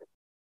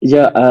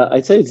 Yeah,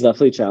 I'd say it's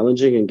definitely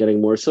challenging and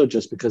getting more so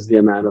just because the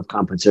amount of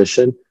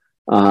competition.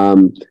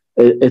 Um,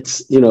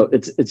 it's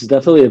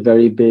definitely a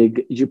very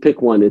big. You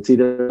pick one. It's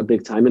either a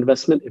big time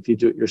investment if you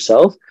do it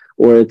yourself,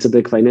 or it's a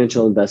big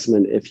financial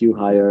investment if you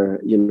hire.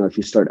 If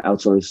you start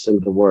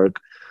outsourcing the work.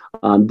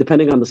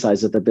 Depending on the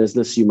size of the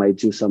business, you might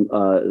do some.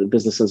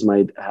 Businesses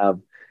might have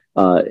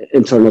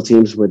internal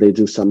teams where they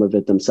do some of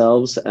it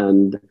themselves,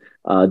 and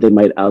they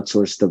might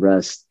outsource the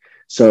rest.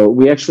 So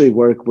we actually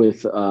work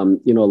with a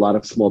lot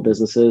of small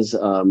businesses,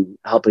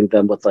 helping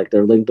them with like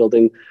their link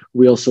building.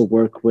 We also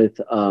work with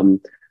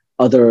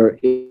other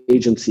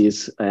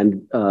agencies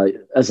and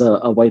as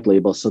a white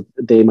label, so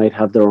they might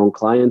have their own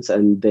clients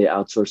and they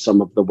outsource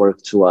some of the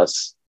work to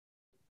us.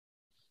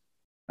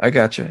 I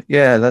gotcha.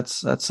 Yeah,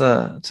 it's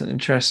an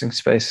interesting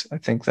space. I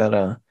think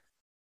that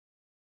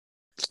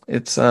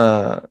it's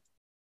I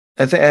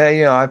think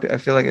I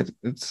feel like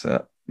it's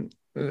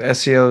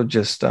SEO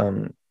just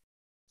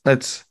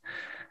it's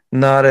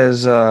not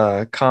as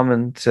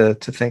common to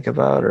think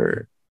about,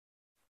 or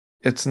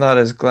it's not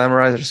as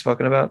glamorized or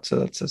spoken about. So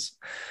that's just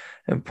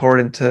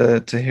important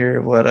to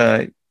hear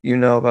what you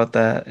know about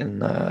that. And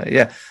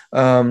yeah,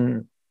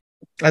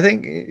 I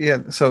think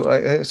yeah.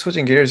 So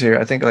switching gears here,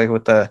 I think like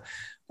with the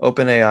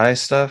open AI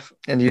stuff,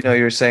 and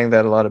you're saying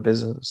that a lot of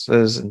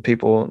businesses and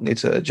people need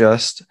to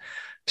adjust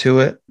to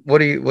it. What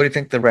do you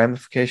think the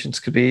ramifications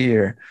could be,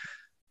 or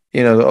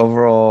the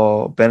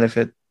overall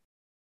benefit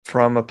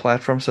from a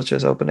platform such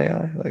as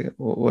OpenAI? Like,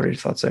 what are your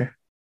thoughts there?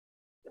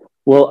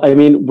 Well, I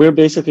mean, we're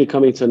basically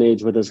coming to an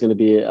age where there's going to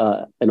be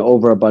an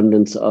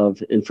overabundance of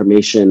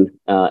information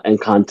and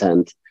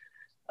content.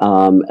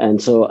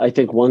 And so I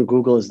think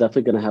Google is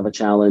definitely going to have a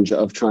challenge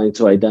of trying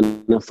to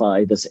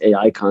identify this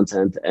AI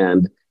content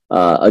and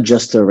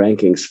adjust their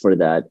rankings for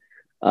that.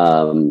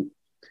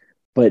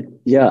 But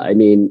yeah, I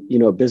mean,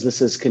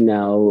 businesses can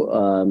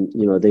now,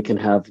 they can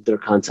have their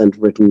content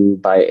written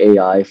by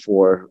AI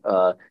for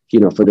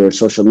their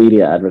social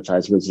media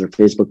advertisements, their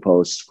Facebook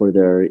posts, for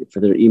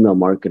their email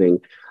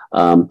marketing.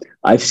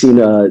 I've seen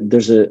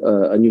there's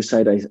a new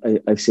site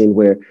I've seen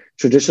where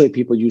traditionally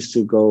people used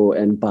to go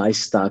and buy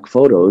stock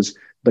photos,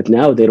 but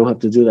now they don't have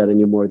to do that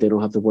anymore. They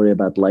don't have to worry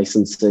about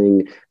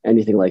licensing,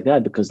 anything like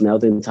that, because now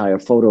the entire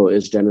photo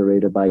is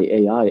generated by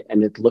AI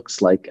and it looks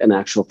like an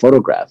actual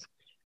photograph.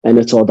 And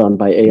it's all done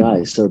by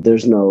AI. So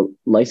there's no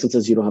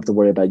licenses. You don't have to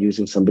worry about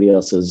using somebody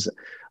else's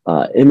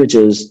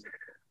images.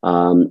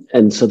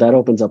 And so that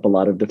opens up a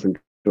lot of different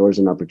doors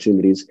and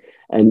opportunities.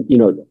 And,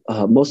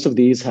 most of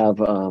these have,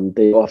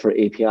 they offer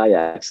API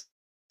access.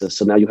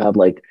 So now you have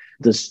like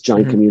this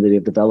giant community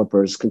of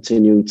developers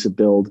continuing to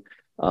build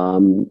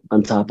on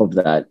top of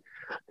that.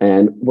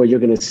 And what you're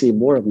going to see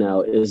more of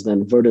now is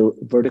then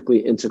vertically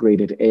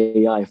integrated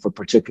AI for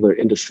particular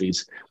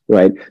industries,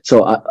 right?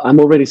 So I'm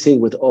already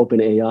seeing with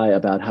OpenAI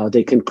about how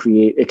it can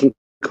create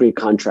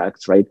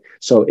contracts, right?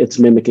 So it's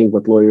mimicking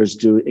what lawyers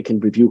do. It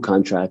can review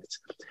contracts.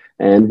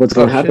 And what's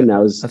going to happen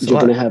now is you're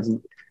going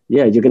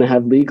to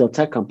have legal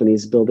tech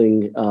companies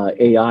building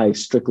AI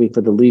strictly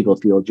for the legal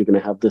field. You're going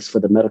to have this for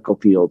the medical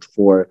field,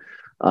 for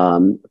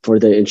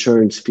the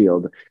insurance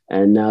field.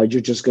 And now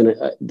you're just going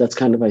to, that's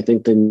kind of, I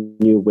think, the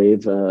new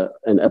wave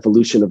and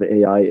evolution of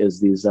AI is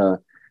these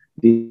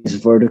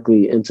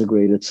vertically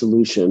integrated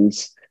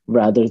solutions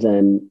rather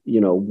than,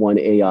 one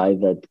AI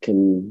that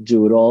can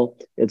do it all.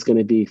 It's going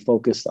to be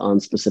focused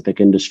on specific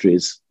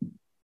industries.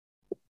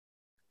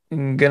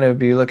 I'm going to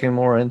be looking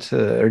more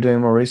into or doing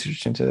more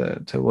research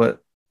into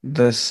what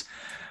this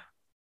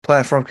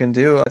platform can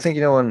do. I think,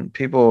 when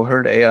people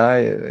heard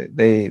AI,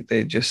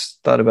 they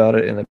just thought about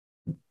it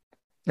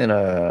in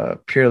a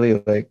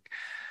purely like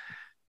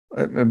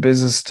a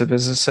business to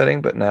business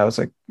setting, but now it's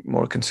like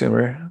more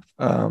consumer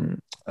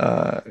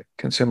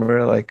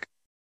like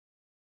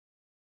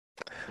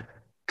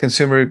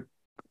consumer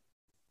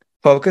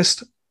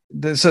focused.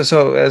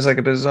 So as like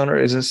a business owner,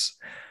 is this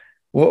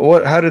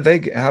what how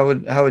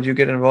would you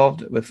get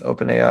involved with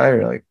OpenAI,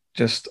 or like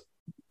just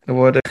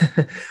what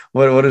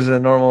what is a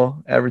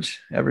normal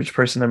average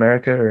person in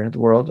America or the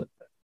world,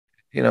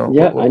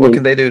 what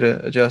can they do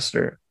to adjust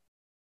or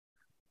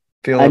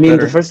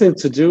the first thing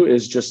to do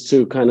is just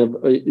to kind of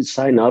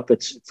sign up.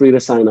 It's free to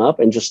sign up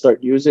and just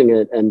start using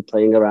it and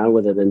playing around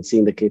with it and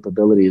seeing the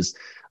capabilities.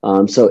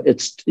 So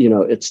it's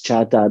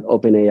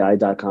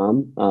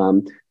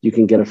chat.openai.com. You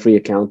can get a free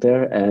account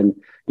there and,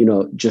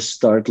 just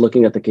start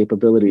looking at the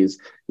capabilities.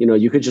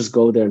 You could just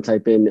go there and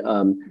type in,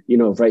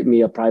 write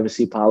me a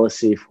privacy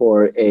policy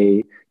for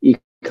a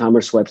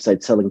e-commerce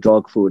website selling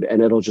dog food,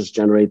 and it'll just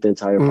generate the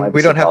entire privacy.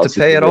 We don't have to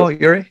pay at all,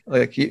 Yuri?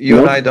 Like you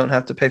nope. And I don't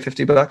have to pay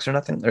 $50 or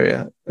nothing? Or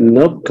yeah.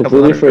 Nope,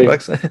 completely free.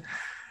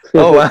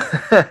 Oh, wow.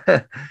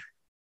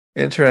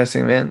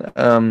 Interesting, man.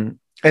 And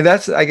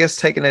that's, I guess,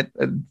 taking it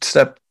a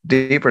step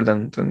deeper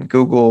than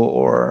Google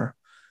or,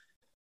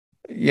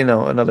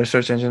 another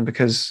search engine,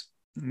 because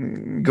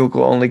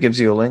Google only gives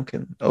you a link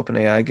and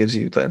OpenAI gives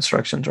you the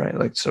instructions, right?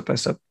 Like step by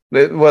step,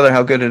 whether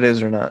how good it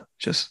is or not,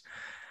 just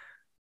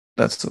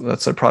that's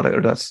their product,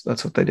 or that's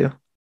what they do.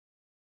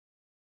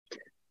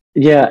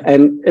 Yeah,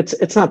 and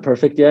it's not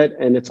perfect yet,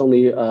 and it's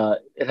only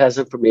it has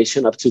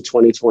information up to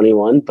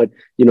 2021, but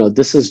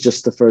this is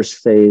just the first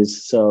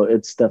phase, so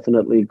it's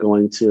definitely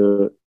going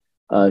to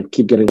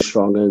keep getting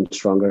stronger and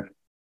stronger.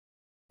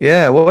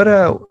 Yeah,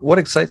 what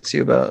excites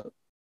you about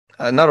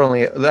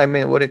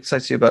what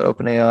excites you about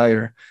OpenAI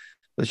or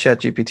the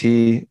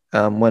ChatGPT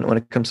when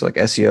it comes to like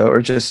SEO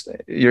or just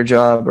your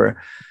job,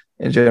 or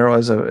in general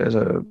as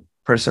a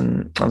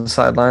person on the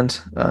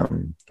sidelines.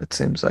 It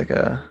seems like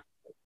a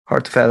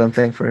hard to fathom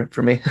thing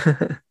for me.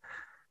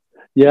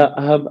 Yeah,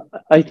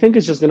 I think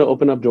it's just going to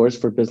open up doors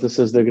for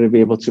businesses. They're going to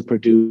be able to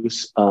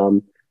produce,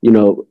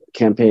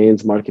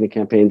 campaigns, marketing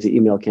campaigns,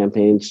 email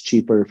campaigns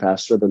cheaper,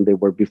 faster than they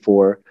were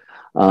before.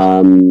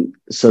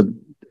 So,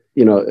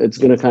 it's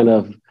going to kind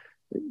of,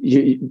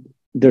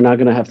 they're not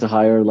going to have to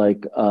hire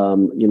like,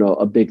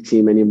 a big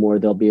team anymore.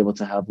 They'll be able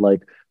to have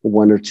like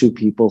one or two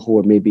people who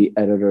are maybe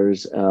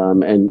editors,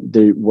 and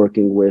they're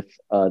working with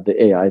the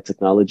AI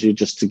technology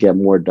just to get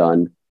more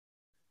done.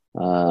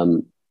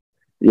 Um,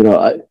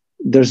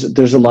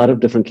 there's a lot of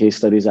different case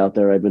studies out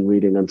there I've been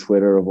reading on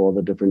Twitter of all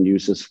the different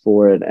uses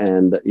for it,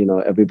 and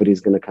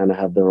everybody's going to kind of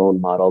have their own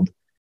model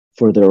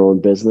for their own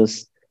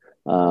business.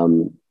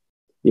 Um,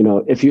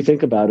 if you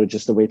think about it,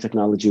 just the way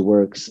technology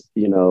works,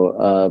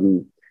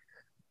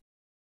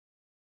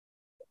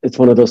 it's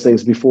one of those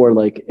things. Before,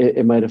 like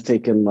it might have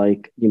taken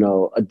like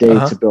a day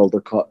Uh-huh. to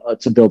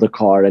build a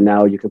car, and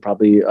now you can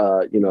probably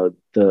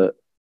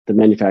the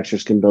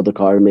manufacturers can build a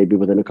car maybe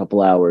within a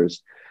couple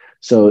hours.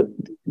 So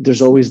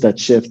there's always that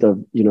shift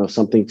of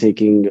something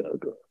taking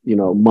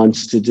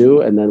months to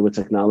do, and then with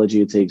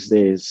technology it takes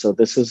days. So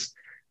this is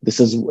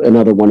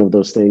another one of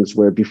those things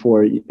where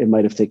before it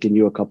might have taken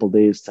you a couple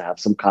days to have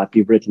some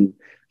copy written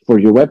for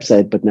your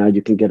website, but now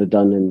you can get it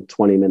done in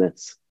 20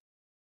 minutes.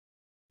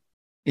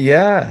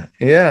 Yeah,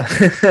 yeah.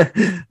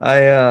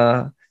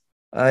 I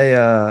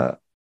I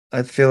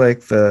I feel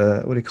like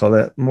the what do you call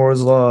that?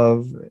 Moore's law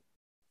of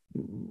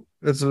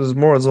this was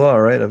Moore's law,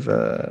 right? Of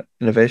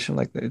innovation.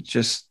 Like it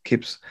just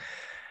keeps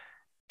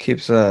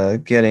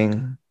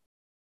getting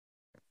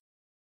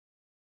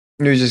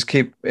you just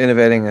keep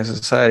innovating as a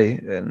society,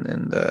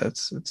 and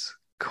it's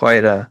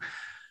quite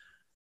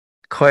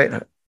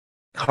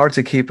hard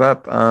to keep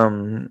up. I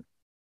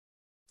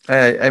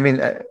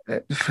mean,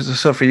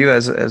 so for you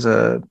as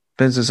a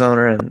business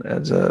owner and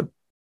as a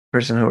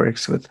person who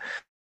works with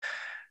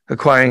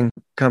acquiring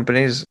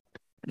companies,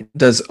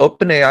 does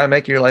OpenAI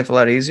make your life a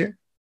lot easier?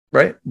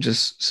 Right?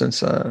 Just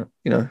since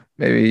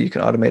maybe you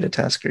can automate a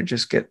task or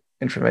just get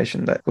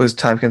information that was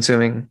time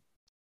consuming,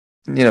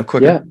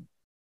 quicker.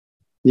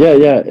 Yeah,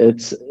 yeah.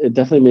 It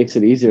definitely makes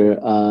it easier.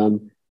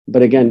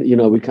 But again,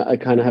 I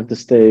kind of have to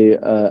stay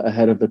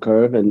ahead of the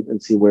curve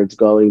and see where it's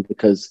going,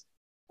 because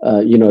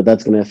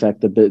that's going to affect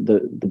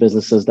the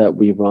businesses that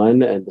we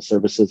run and the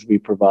services we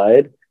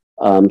provide.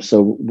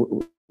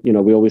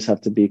 We always have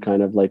to be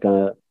kind of like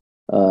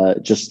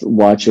just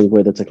watching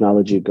where the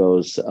technology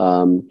goes,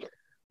 All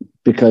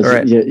because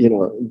right.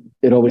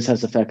 it always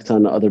has effects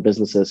on other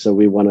businesses. So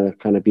we want to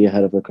kind of be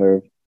ahead of the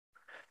curve.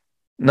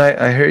 No,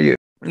 I hear you.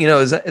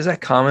 Is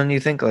that common, you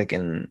think, like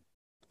in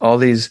all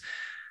these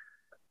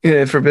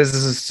for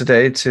businesses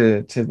today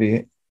to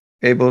be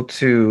able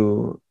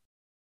to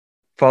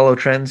follow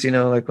trends,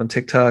 like when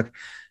TikTok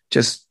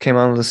just came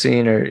on the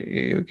scene, or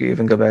you can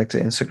even go back to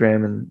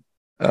Instagram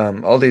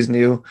and all these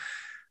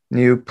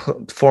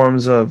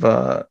forms of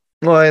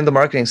well, in the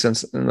marketing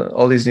sense,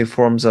 all these new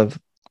forms of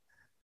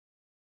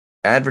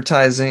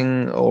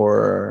advertising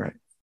or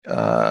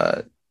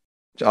uh,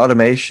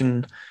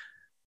 automation.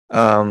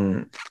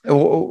 Like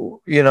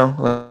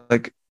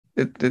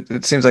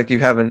it seems like you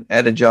have an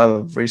added job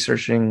of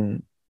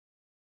researching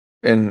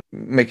and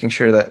making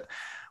sure that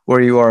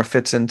where you are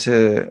fits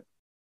into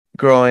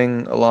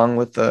growing along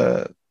with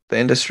the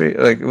industry,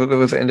 like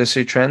with the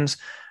industry trends.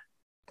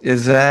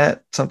 Is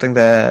that something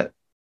that,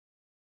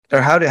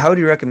 or how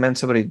do you recommend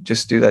somebody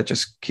just do that?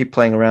 Just keep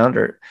playing around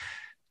or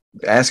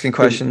asking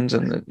questions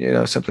and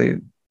simply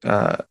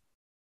uh,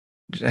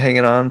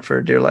 hanging on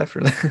for dear life?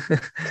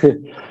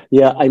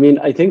 Yeah, I mean,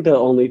 I think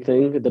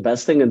the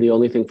best thing, and the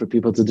only thing for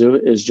people to do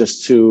is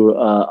just to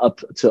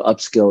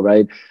upskill,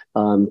 right?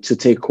 To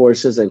take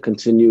courses and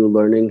continue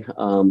learning,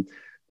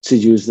 to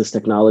use this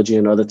technology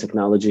and other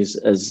technologies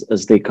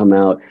as they come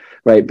out,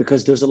 right?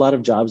 Because there's a lot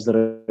of jobs that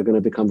are going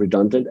to become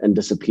redundant and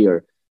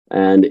disappear.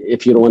 And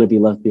if you don't want to be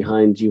left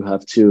behind, you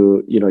have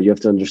to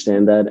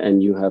understand that,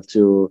 and you have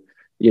to,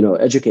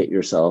 educate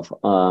yourself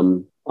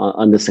on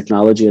this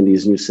technology and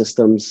these new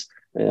systems,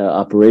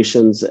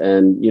 operations,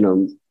 and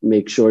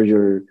make sure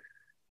you're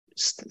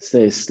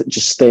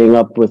just staying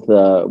up with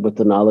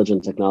the knowledge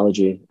and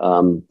technology,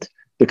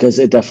 because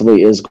it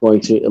definitely is going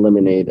to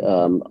eliminate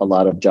a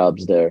lot of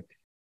jobs there.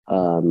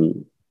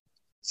 Um,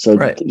 so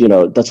Right.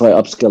 that's why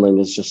upskilling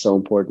is just so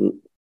important.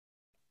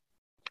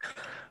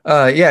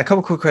 Yeah, a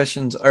couple quick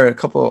questions or a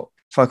couple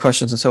fun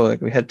questions, and so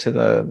like we head to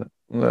the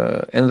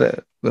end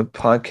of the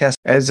podcast.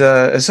 As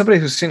somebody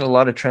who's seen a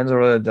lot of trends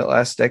over the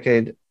last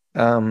decade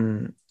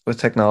with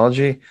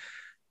technology,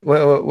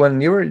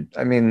 when you were,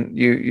 I mean,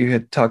 you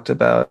had talked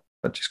about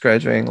just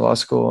graduating law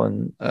school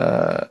and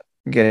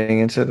getting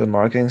into the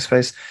marketing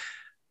space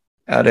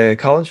out of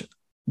college.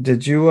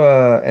 Did you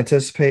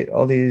anticipate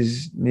all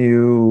these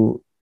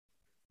new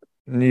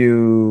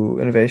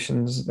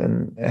innovations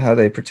and how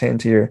they pertain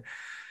to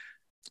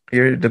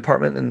your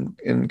department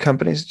in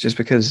companies? Just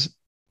because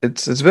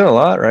it's been a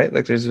lot, right?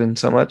 Like there's been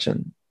so much,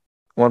 and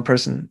one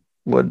person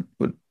would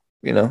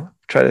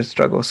try to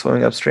struggle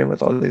swimming upstream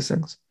with all these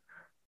things.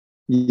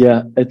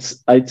 Yeah,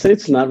 I'd say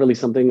it's not really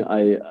something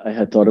I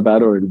had thought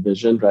about or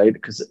envisioned, right?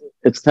 Because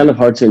it's kind of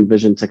hard to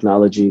envision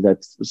technology that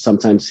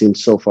sometimes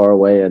seems so far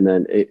away and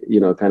then it,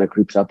 kind of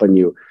creeps up on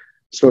you.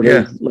 Sort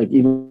Yeah. of like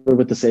even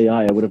with this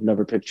AI, I would have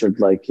never pictured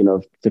like,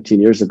 15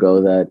 years ago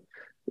that,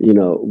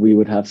 we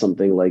would have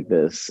something like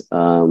this.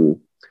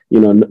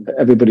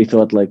 Everybody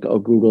thought like, oh,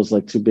 Google's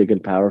like too big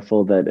and powerful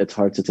that it's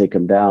hard to take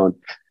them down.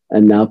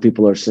 And now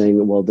people are saying,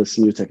 well, this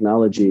new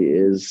technology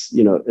is,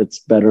 it's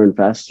better and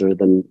faster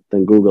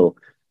than Google.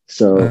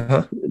 So,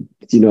 Uh-huh.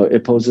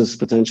 it poses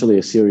potentially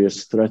a serious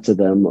threat to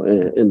them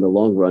in the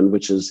long run,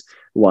 which is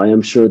why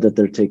I'm sure that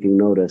they're taking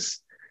notice.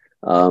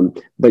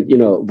 But,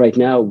 right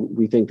now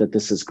we think that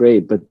this is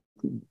great, but,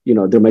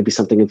 there might be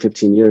something in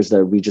 15 years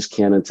that we just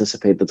can't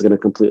anticipate that's going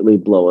to completely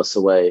blow us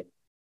away.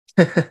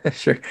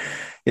 Sure.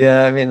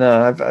 Yeah, I mean,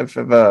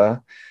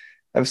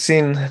 I've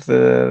seen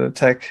the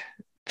tech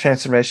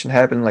transformation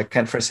happen like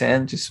kind of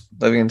firsthand, just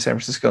living in San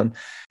Francisco and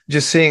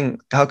just seeing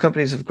how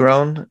companies have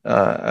grown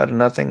out of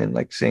nothing, and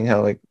like seeing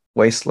how like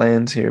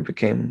wastelands here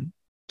became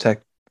tech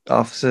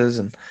offices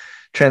and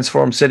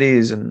transformed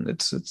cities, and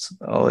it's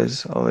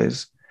always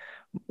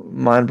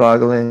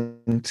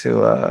mind-boggling to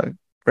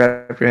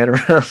wrap your head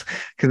around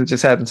because it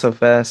just happened so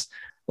fast.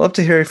 Love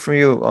to hear from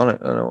you on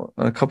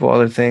a couple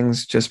other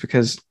things, just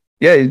because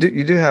yeah, you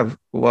do have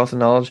a wealth of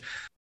knowledge.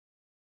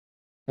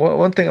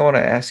 One thing I want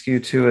to ask you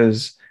too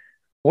is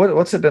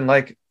what's it been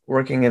like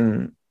working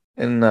in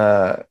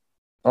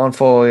on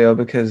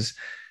Because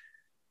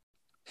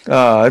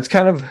it's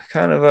kind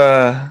of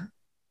a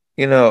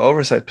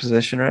oversight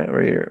position, right?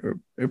 Where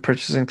you're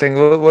purchasing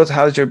things.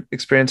 How's your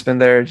experience been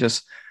there?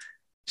 Just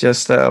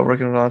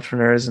working with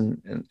entrepreneurs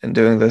and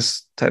doing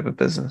this type of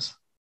business.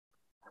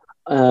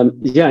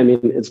 Yeah, I mean,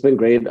 it's been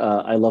great.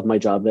 I love my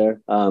job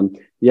there.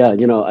 Yeah,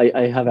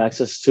 I have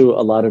access to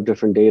a lot of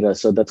different data.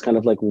 So that's kind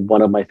of like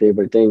one of my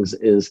favorite things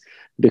is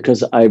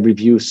because I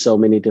review so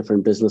many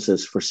different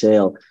businesses for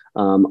sale.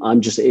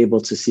 I'm just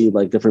able to see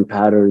like different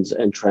patterns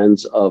and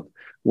trends of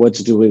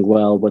what's doing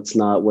well, what's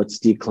not, what's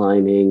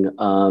declining,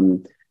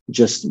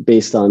 just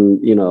based on,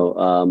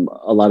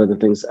 a lot of the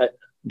things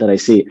that I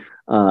see.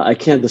 I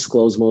can't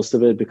disclose most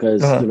of it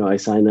because Uh-huh. I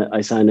sign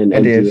an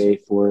Ideas.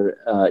 NDA for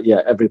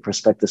every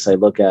prospectus I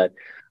look at.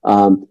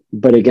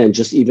 But again,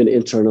 just even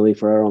internally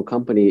for our own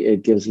company,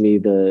 it gives me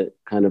the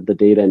kind of the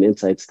data and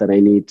insights that I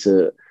need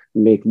to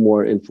make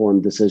more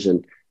informed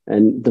decision.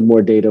 And the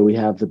more data we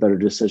have, the better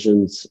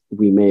decisions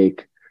we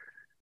make.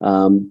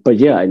 But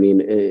yeah, I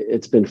mean,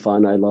 it's been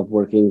fun. I love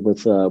working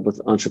with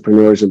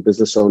entrepreneurs and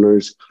business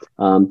owners.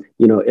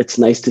 It's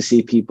nice to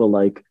see people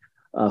like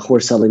who are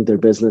selling their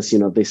business.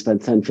 They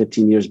spent 10,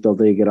 15 years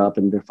building it up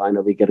and they're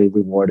finally getting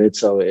rewarded.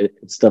 So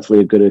it's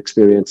definitely a good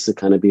experience to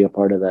kind of be a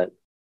part of that.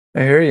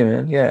 I hear you,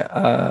 man.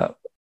 Yeah.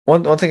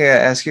 One thing I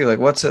gotta ask you, like,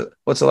 what's it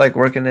like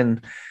working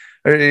in,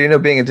 or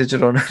being a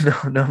digital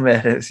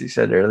nomad, as you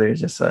said earlier,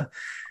 just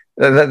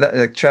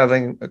like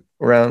traveling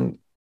around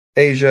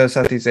Asia,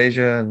 Southeast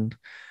Asia,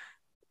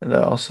 and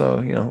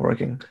also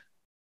working.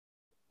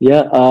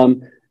 Yeah.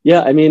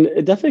 Yeah. I mean,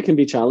 it definitely can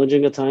be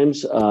challenging at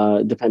times,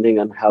 depending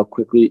on how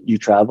quickly you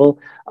travel.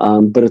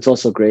 But it's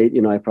also great.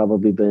 I've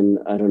probably been,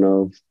 I don't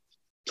know,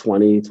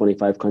 20,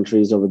 25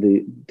 countries over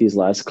these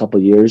last couple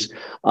of years.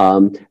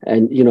 And,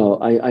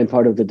 I'm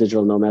part of the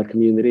digital nomad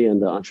community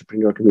and the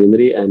entrepreneur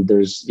community. And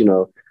there's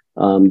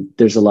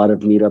a lot of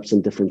meetups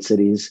in different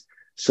cities.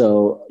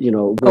 So,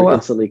 Oh wow.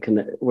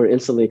 we're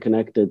instantly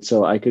connected.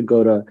 So I could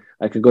go to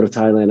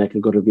Thailand, I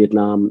could go to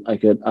Vietnam, I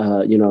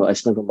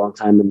spent a long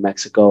time in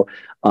Mexico.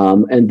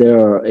 And there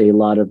are a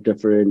lot of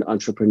different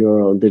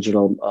entrepreneurial and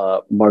digital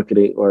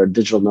marketing or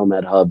digital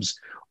nomad hubs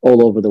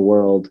all over the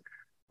world.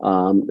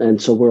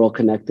 And so we're all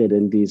connected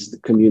in these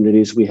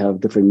communities. We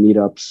have different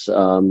meetups,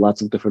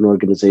 lots of different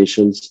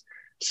organizations.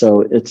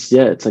 So it's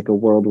like a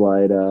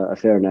worldwide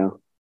affair now.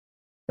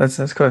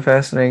 That's quite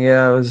fascinating.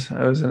 Yeah,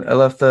 I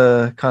left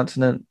the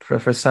continent for the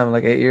first time in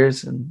like 8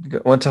 years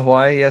and went to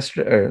Hawaii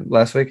yesterday or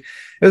last week.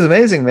 It was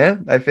amazing,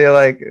 man. I feel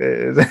like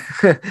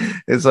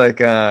it's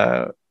like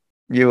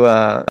you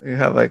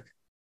have like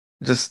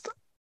just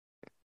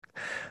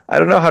I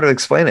don't know how to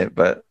explain it,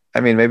 but I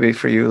mean maybe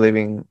for you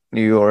leaving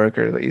New York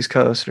or the East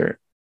Coast or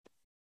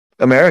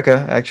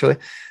America actually,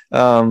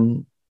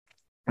 um,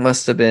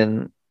 must have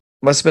been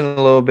must have been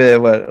a little bit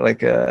what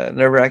like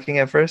nerve-wracking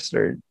at first,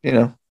 or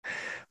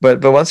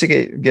but once you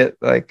get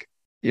like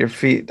your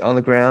feet on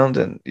the ground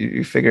and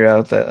you figure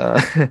out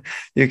that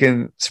you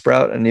can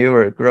sprout a new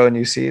or grow a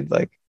new seed,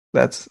 like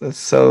that's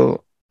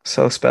so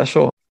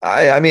special.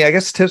 I mean, I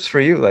guess tips for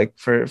you, like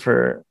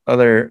for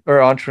other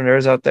or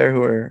entrepreneurs out there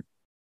who are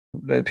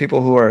the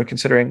people who are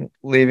considering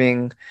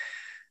leaving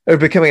or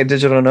becoming a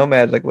digital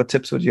nomad, like what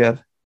tips would you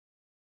have?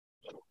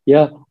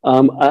 Yeah,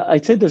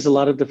 I'd say there's a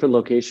lot of different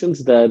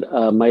locations that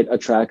might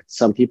attract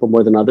some people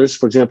more than others.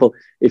 For example,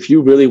 if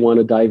you really want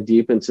to dive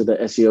deep into the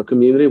SEO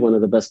community, one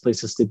of the best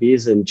places to be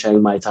is in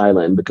Chiang Mai,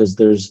 Thailand, because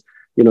there's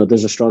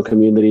a strong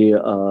community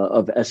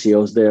of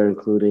SEOs there,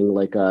 including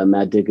like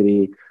Matt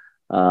Diggity.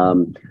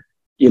 Um,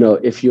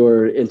 if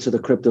you're into the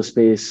crypto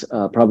space,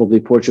 probably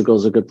Portugal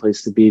is a good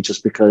place to be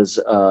just because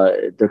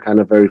they're kind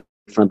of very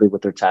friendly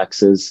with their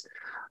taxes.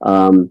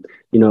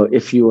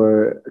 If you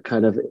are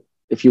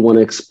if you want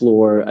to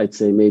explore, I'd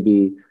say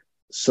maybe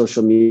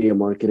social media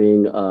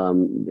marketing,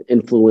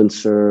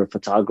 influencer,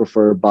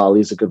 photographer, Bali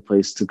is a good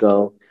place to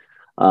go.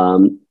 I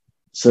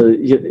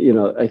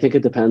think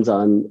it depends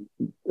on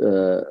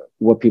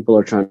what people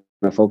are trying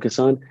to focus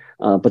on.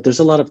 But there's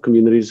a lot of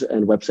communities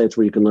and websites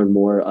where you can learn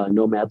more.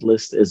 Nomad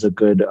List is a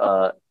good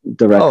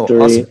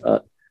directory.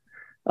 Oh,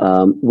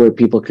 Where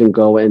people can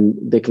go and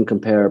they can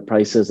compare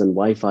prices and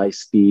Wi-Fi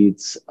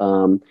speeds.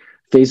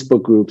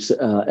 Facebook groups.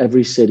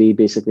 Every city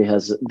basically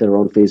has their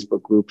own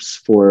Facebook groups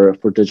for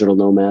digital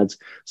nomads,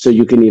 so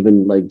you can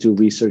even like do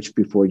research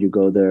before you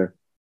go there.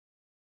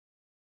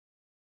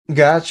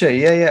 gotcha.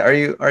 Yeah, yeah. Are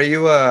you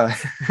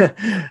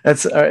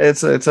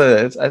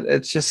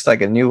it's just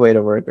like a new way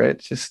to work, right?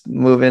 Just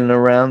moving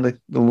around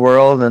the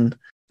world, and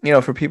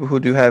for people who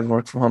do have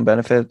work from home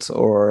benefits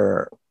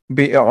or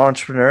be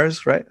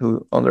entrepreneurs, right,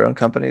 who own their own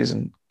companies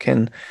and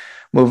can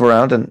move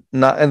around, and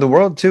not in the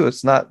world too.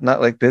 It's not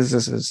like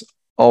business is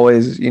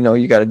always,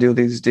 you got to do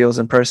these deals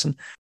in person.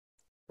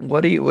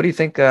 What do you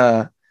think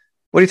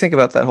what do you think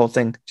about that whole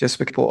thing? Just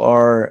because people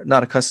are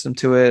not accustomed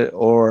to it,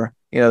 or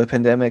the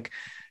pandemic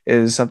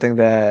is something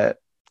that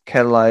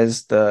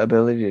catalyzed the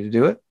ability to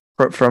do it.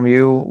 From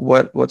you,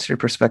 what's your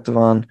perspective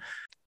on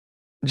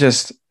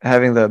just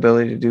having the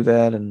ability to do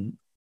that, and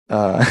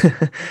uh,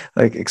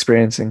 like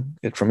experiencing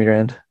it from your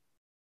end?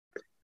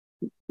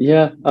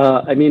 Yeah,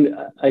 I mean,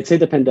 I'd say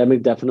the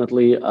pandemic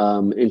definitely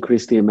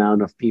increased the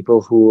amount of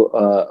people who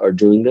are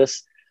doing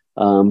this.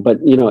 But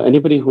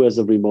anybody who has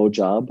a remote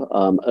job,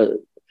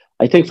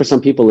 I think for some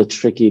people it's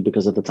tricky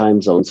because of the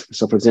time zones.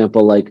 So, for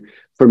example, like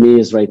for me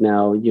is right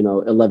now,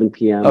 11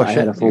 p.m. Oh I had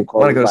shit! a phone You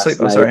want to call go to sleep?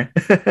 last I'm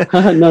night.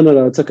 sorry. No, no,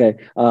 no, it's okay.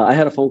 I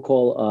had a phone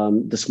call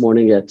this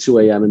morning at 2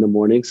 a.m. in the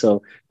morning.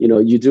 So,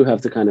 you do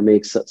have to kind of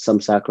make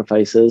some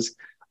sacrifices.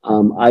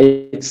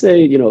 I'd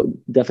say,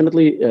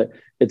 definitely,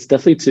 it's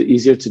definitely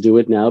easier to do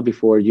it now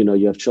before,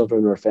 you have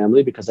children or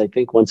family, because I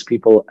think once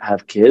people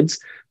have kids,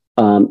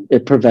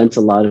 it prevents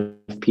a lot of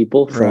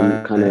people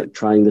from kind Right. of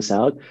trying this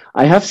out.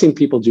 I have seen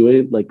people do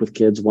it like with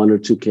kids, one or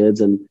two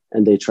kids, and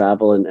they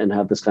travel and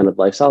have this kind of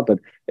lifestyle, but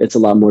it's a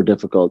lot more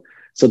difficult.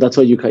 So that's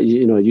why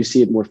you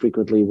see it more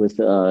frequently with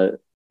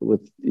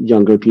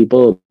younger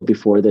people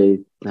before they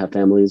have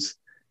families.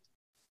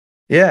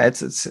 Yeah,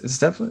 it's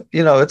definitely,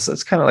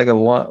 it's kind of like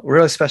a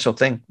really special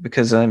thing,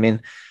 because I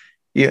mean,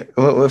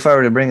 if I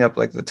were to bring up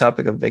like the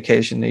topic of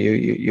vacation,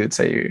 you would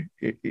say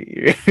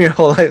your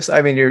whole life.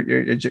 I mean, your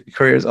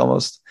career is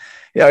almost,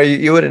 yeah.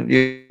 You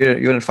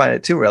wouldn't find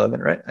it too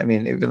relevant, right? I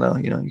mean, even though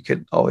you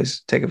could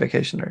always take a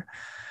vacation, or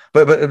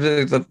but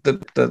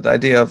the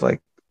idea of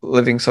like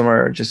living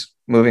somewhere or just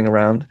moving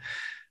around,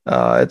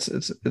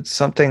 it's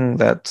something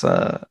that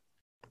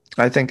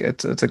I think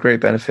it's a great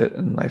benefit,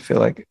 and I feel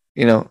like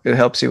it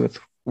helps you with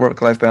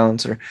work life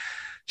balance, or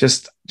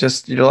just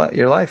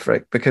your life,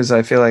 right? Because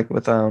I feel like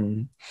with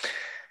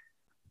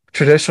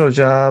traditional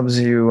jobs,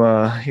 you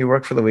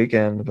work for the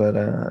weekend, but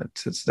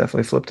it's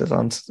definitely flipped it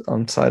on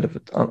side of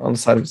it on the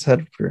side of its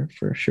head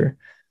for sure.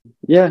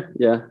 Yeah,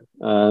 yeah.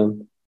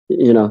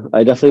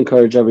 I definitely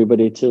encourage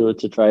everybody to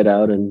try it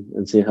out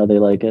and see how they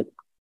like it.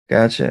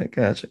 Gotcha,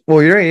 gotcha.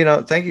 Well,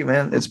 you're thank you,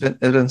 man. It's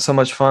been so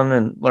much fun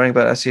and learning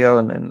about SEO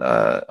and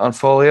on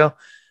Folio,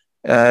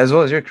 as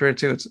well as your career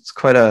too. It's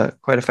quite a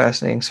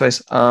fascinating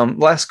space.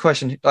 Last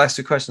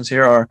two questions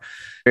here are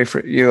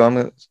for you. I'm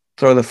gonna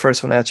throw the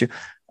first one at you.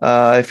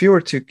 If you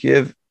were to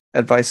give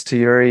advice to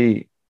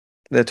Yuri,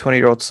 the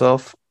 20-year-old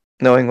self,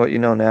 knowing what you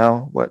know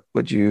now, what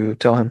would you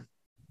tell him?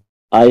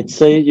 I'd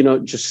say,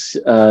 just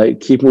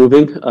keep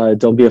moving.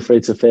 Don't be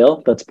afraid to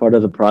fail. That's part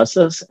of the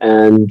process,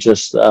 and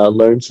just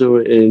learn to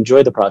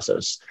enjoy the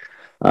process.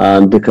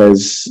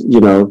 Because,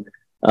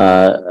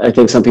 I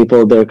think some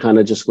people, they're kind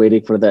of just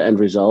waiting for the end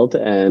result,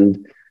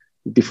 and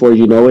before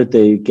you know it,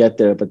 they get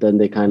there, but then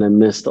they kind of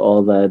missed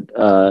all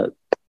that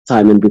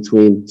time in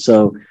between.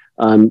 So,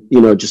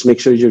 just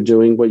make sure you're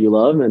doing what you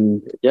love,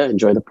 and yeah,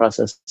 enjoy the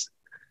process.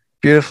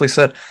 Beautifully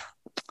said.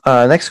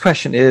 Next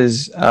question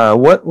is,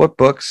 what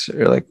books,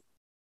 or like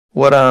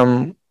what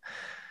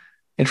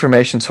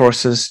information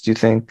sources do you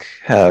think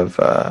have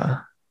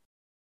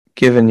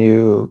given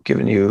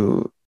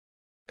you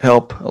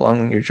help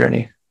along your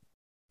journey?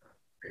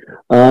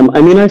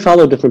 I mean, I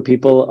follow different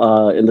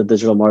people in the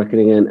digital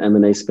marketing and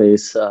M&A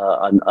space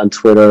on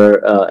Twitter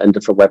and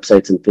different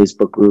websites and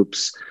Facebook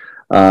groups.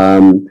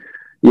 Um,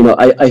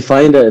 I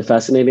find it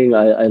fascinating.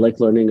 I like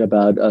learning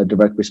about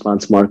direct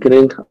response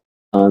marketing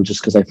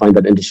just because I find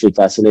that industry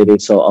fascinating.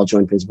 So I'll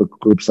join Facebook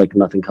groups like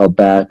Nothing Held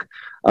Back.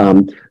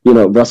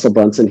 Russell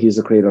Brunson, he's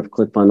the creator of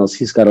ClickFunnels.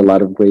 He's got a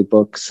lot of great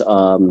books.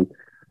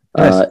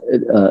 Nice.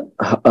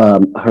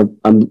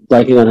 I'm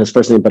blanking on his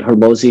first name, but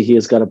Hermosi, he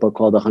has got a book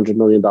called $100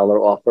 Million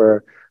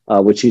Offer,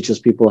 which teaches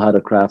people how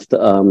to craft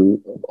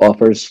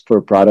offers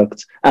for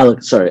products.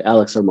 Alex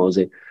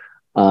Hermosi.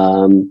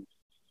 Um,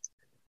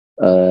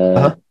 uh,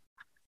 Uh-huh.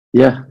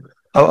 yeah.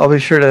 I'll be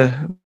sure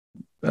to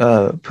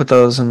put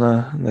those in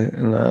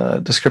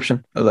the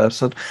description of the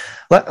episode.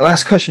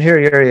 Last question here,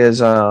 Yuri,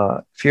 is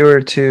if you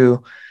were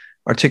to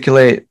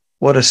articulate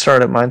what a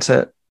startup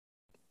mindset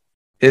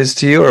is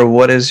to you, or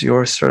what is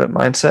your startup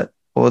mindset,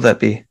 what would that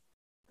be?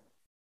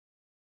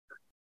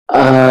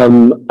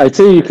 I'd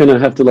say you kind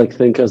of have to like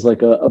think as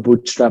like a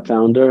bootstrap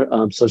founder.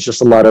 So it's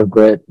just a lot of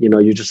grit. You know,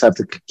 you just have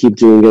to keep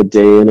doing it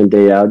day in and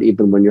day out,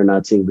 even when you're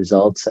not seeing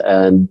results,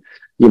 and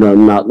you know,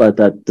 not let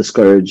that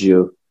discourage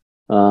you.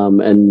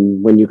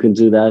 And when you can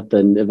do that,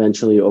 then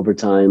eventually over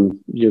time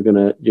you're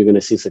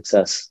gonna see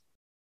success.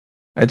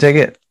 I take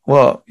it.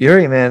 Well,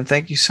 Yuri, man,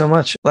 thank you so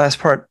much. Last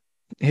part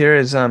here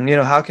is,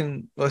 how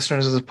can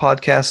listeners of this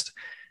podcast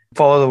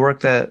follow the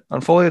work that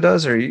Unfolio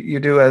does, or you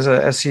do as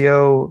a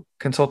SEO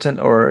consultant,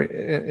 or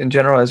in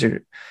general as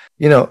your,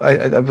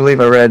 I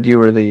believe I read you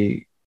were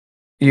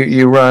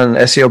you run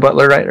SEO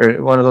Butler, right,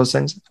 or one of those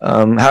things.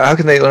 How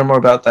can they learn more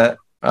about that?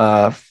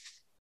 How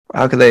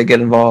can they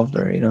get involved,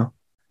 or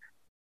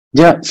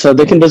Yeah, so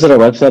they can visit our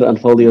website,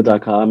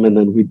 unfolio.com, and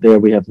then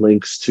we have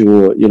links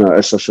to, you know,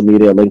 our social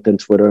media, LinkedIn,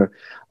 Twitter.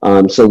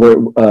 So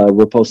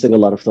we're posting a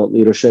lot of thought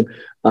leadership.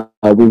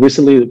 We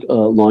recently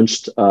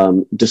launched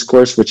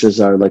Discourse, which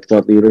is our like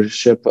thought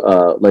leadership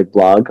like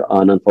blog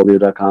on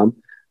unfolio.com.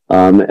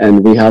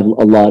 And we have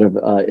a lot of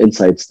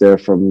insights there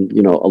from,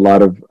 you know, a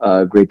lot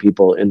of great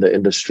people in the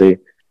industry.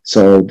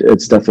 So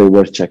it's definitely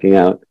worth checking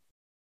out.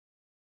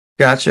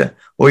 Gotcha.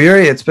 Well,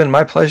 Yuri, it's been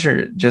my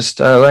pleasure just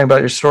learning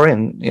about your story,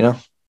 and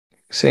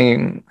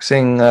seeing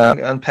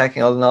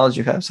unpacking all the knowledge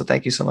you have. So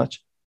thank you so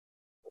much.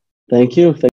 Thank you.